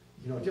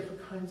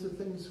different kinds of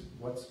things?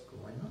 What's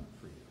going on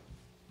for you?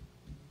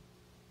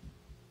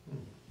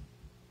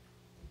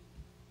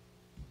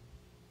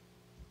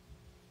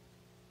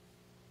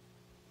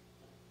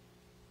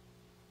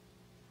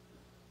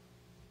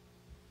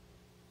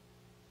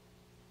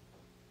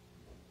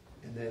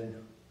 And then,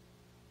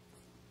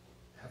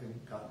 having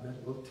gotten a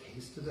little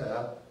taste of that,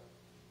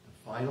 the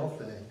final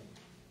thing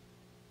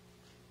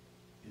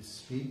is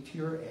speak to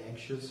your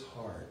anxious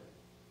heart.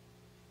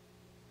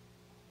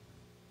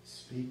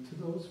 Speak to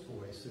those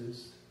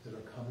voices that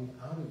are coming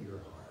out of your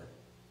heart.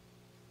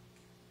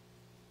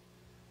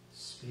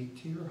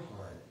 Speak to your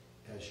heart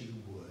as you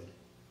would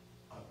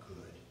a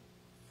good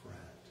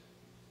friend.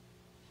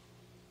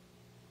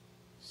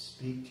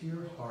 Speak to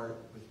your heart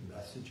with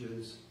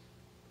messages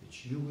that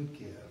you would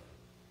give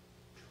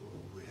to a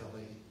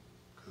really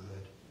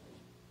good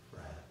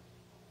friend.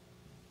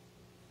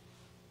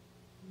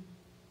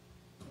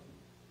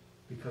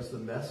 Because the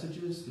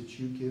messages that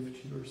you give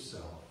to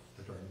yourself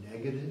that are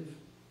negative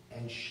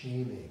and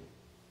shaming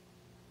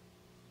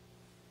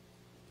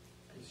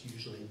is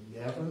usually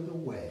never the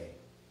way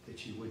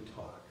that you would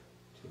talk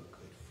to a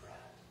good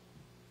friend.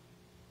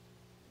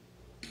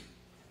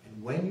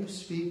 And when you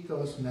speak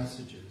those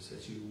messages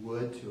as you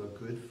would to a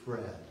good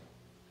friend,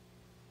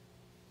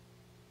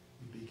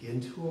 you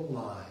begin to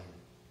align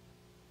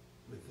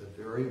with the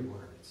very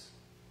words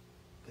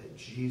that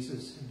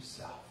Jesus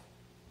himself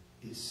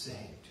is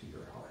saying to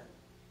your heart.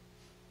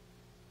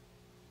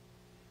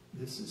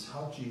 This is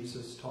how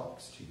Jesus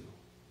talks to you.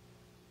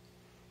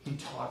 He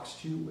talks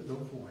to you with a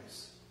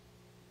voice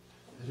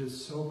that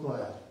is so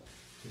glad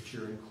that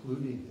you're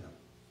including him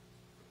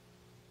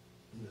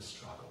in the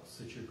struggles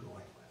that you're going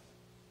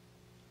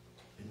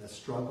with, in the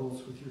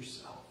struggles with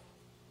yourself,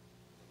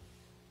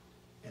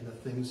 and the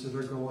things that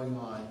are going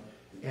on.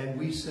 And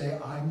we say,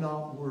 I'm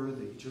not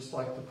worthy, just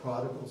like the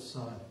prodigal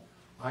son.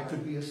 I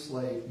could be a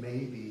slave,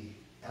 maybe,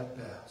 at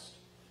best.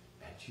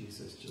 And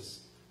Jesus,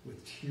 just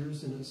with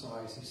tears in his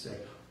eyes, he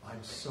said,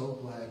 I'm so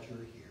glad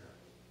you're here.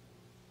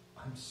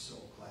 I'm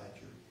so glad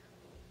you're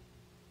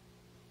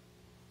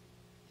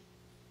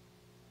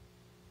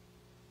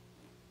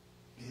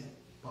here. Bit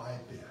by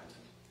bit.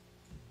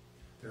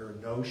 There are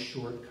no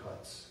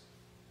shortcuts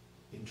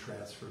in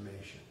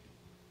transformation.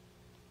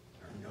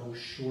 There are no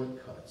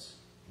shortcuts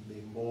in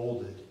being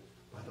molded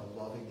by the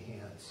loving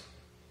hands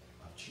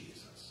of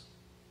Jesus.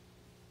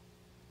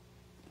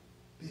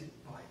 Bit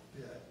by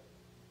bit.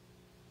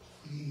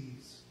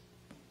 Please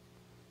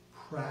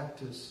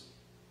practice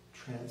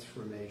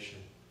transformation.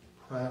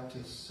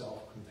 Practice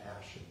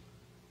self-compassion.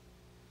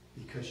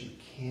 Because you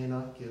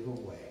cannot give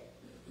away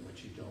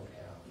what you don't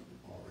have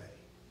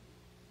already.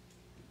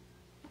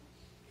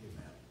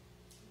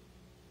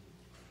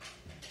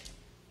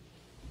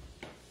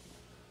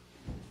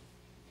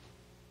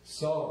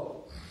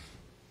 So,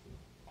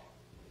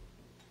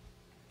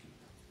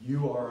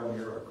 you are a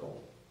miracle.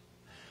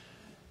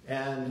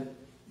 And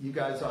you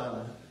guys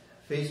on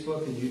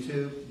Facebook and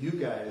YouTube, you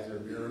guys are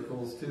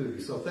miracles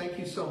too. So thank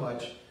you so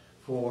much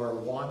for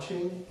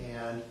watching,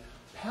 and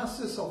pass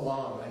this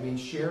along. I mean,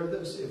 share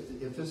this.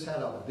 If this had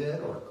a bit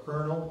or a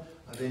kernel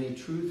of any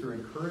truth or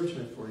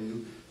encouragement for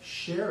you,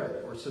 share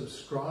it or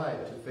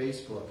subscribe to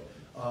Facebook.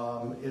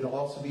 It'll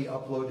also be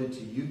uploaded to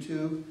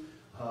YouTube.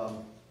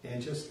 And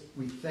just,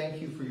 we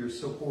thank you for your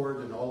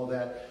support and all of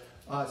that.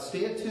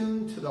 Stay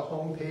attuned to the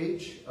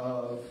homepage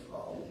of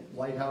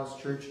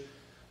Lighthouse Church,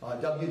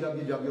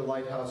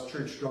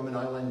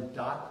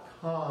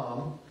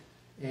 www.lighthousechurchdrummondisland.com,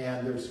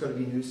 and there's going to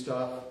be new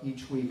stuff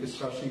each week,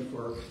 especially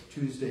for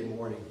Tuesday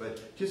morning.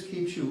 But just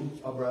keeps you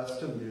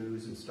abreast of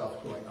news and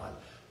stuff going on.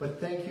 But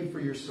thank you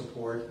for your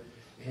support,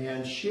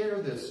 and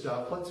share this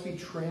stuff. Let's be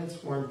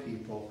transformed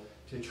people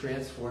to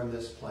transform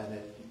this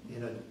planet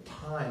in a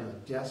time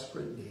of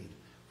desperate need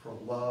for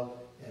love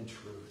and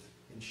truth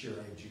and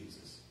sharing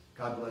Jesus.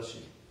 God bless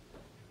you.